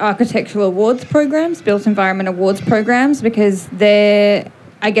is architectural awards programs, built environment awards programs, because they're,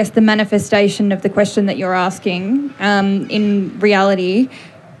 I guess, the manifestation of the question that you're asking in reality.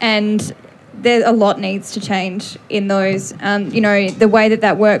 And there a lot needs to change in those. The way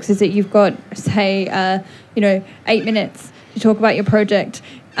that works is that you've got, say, 8 minutes to talk about your project.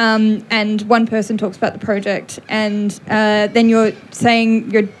 And one person talks about the project, and then you're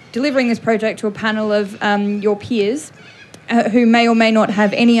saying you're delivering this project to a panel of your peers who may or may not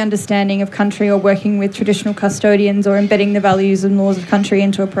have any understanding of country or working with traditional custodians or embedding the values and laws of country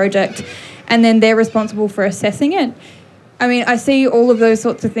into a project, and then they're responsible for assessing it. I mean, I see all of those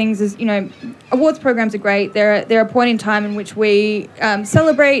sorts of things as, awards programs are great. They're a point in time in which we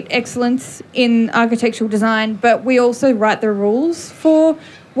celebrate excellence in architectural design, but we also write the rules for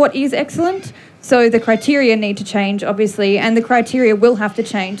what is excellent. So the criteria need to change, obviously, and the criteria will have to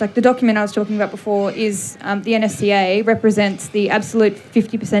change. Like the document I was talking about before is the NSCA represents the absolute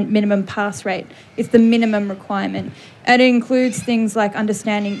 50% minimum pass rate. It's the minimum requirement. And it includes things like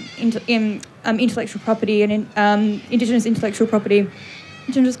understanding intellectual property and Indigenous intellectual property,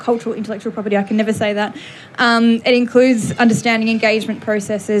 Indigenous cultural intellectual property, I can never say that. It includes understanding engagement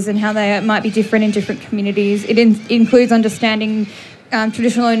processes and how they might be different in different communities. It includes understanding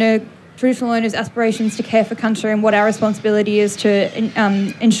traditional owners' aspirations to care for country and what our responsibility is to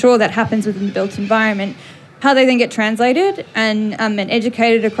ensure that happens within the built environment. How they then get translated and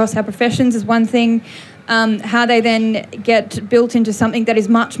educated across our professions is one thing. How they then get built into something that is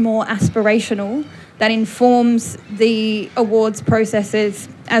much more aspirational, that informs the awards processes,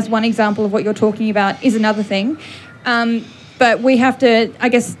 as one example of what you're talking about, is another thing. But we have to, I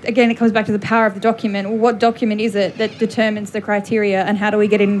guess, again, it comes back to the power of the document. Well, what document is it that determines the criteria, and how do we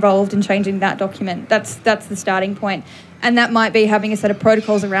get involved in changing that document? That's the starting point. And that might be having a set of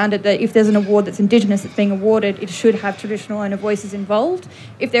protocols around it, that if there's an award that's Indigenous that's being awarded, it should have traditional owner voices involved.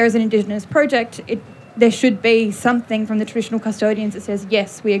 If there is an Indigenous project, there should be something from the traditional custodians that says,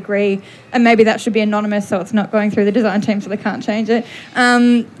 yes, we agree, and maybe that should be anonymous so it's not going through the design team so they can't change it.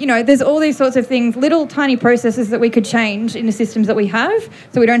 There's all these sorts of things, little tiny processes that we could change in the systems that we have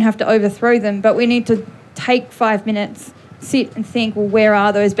so we don't have to overthrow them, but we need to take 5 minutes, sit and think, well, where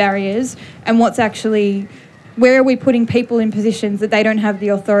are those barriers, and where are we putting people in positions that they don't have the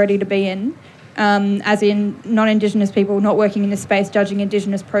authority to be in? As in non-Indigenous people not working in this space, judging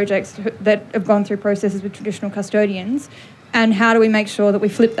Indigenous projects that have gone through processes with traditional custodians, and how do we make sure that we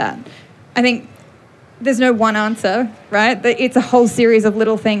flip that? I think there's no one answer, right? It's a whole series of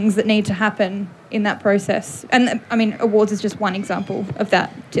little things that need to happen in that process. And I mean, awards is just one example of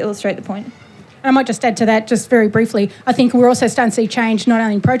that to illustrate the point. I might just add to that, just very briefly, I think we're also starting to see change not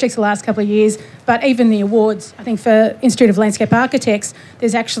only in projects the last couple of years, but even the awards. I think for Institute of Landscape Architects,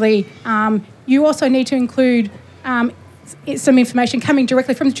 there's actually, you also need to include some information coming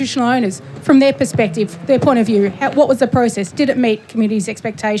directly from the traditional owners, from their perspective, their point of view. What was the process? Did it meet communities'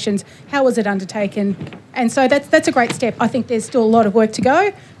 expectations? How was it undertaken? And so that's a great step. I think there's still a lot of work to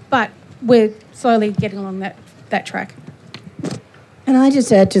go, but we're slowly getting along that track. Can I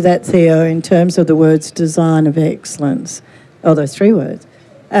just add to that, Theo, in terms of the words design of excellence, those 3 words?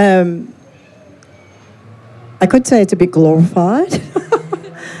 I could say it's a bit glorified,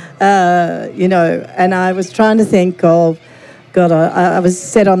 and I was trying to think of, I was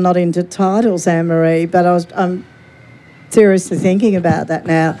said I'm not into titles, Anne-Marie, but I'm seriously thinking about that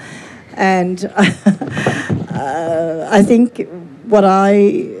now. And I think what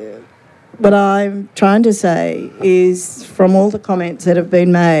I'm trying to say is, from all the comments that have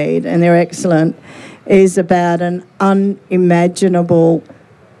been made, and they're excellent, is about an unimaginable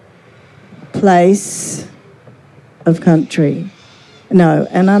place of country. No,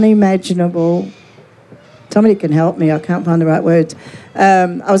 an unimaginable... Somebody can help me, I can't find the right words.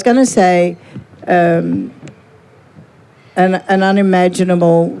 I was going to say an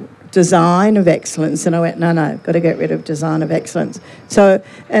unimaginable design of excellence, and I went, no, got to get rid of design of excellence. So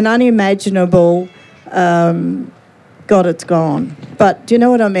an unimaginable, God, it's gone. But do you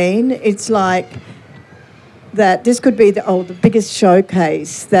know what I mean? It's like that this could be the biggest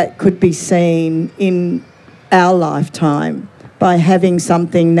showcase that could be seen in our lifetime by having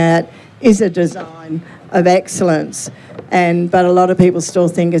something that is a design of excellence. But a lot of people still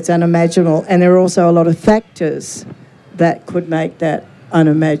think it's unimaginable, and there are also a lot of factors that could make that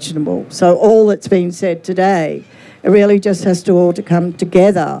unimaginable. So all that's been said today, it really just has to all to come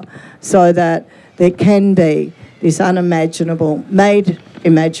together so that there can be this unimaginable made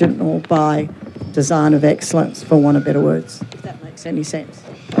imaginable by design of excellence, for want of better words, if that makes any sense.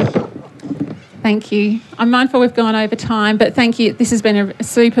 Thank you. I'm mindful we've gone over time, but thank you. This has been a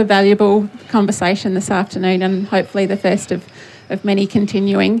super valuable conversation this afternoon, and hopefully the first of many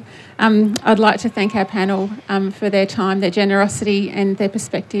continuing. I'd like to thank our panel for their time, their generosity and their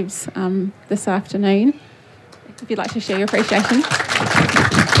perspectives this afternoon. If you'd like to share your appreciation.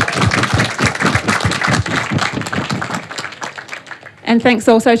 And thanks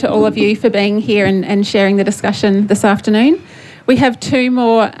also to all of you for being here and sharing the discussion this afternoon. We have two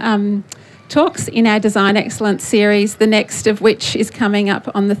more talks in our Design Excellence series, the next of which is coming up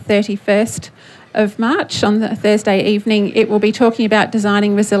on the 31st of March, on the Thursday evening. It will be talking about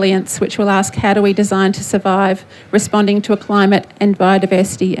designing resilience, which will ask how do we design to survive, responding to a climate and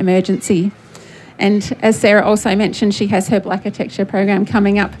biodiversity emergency. And as Sarah also mentioned, she has her Black Architecture program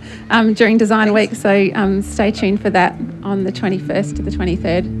coming up during Design Week, so stay tuned for that on the 21st to the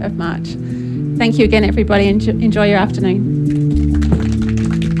 23rd of March. Thank you again, everybody, and enjoy your afternoon.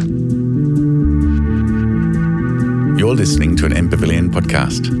 You're listening to an MPavilion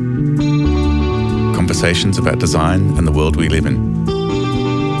podcast. Conversations about design and the world we live in.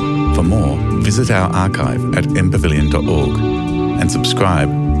 For more, visit our archive at mpavilion.org and subscribe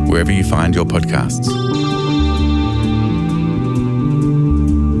wherever you find your podcasts.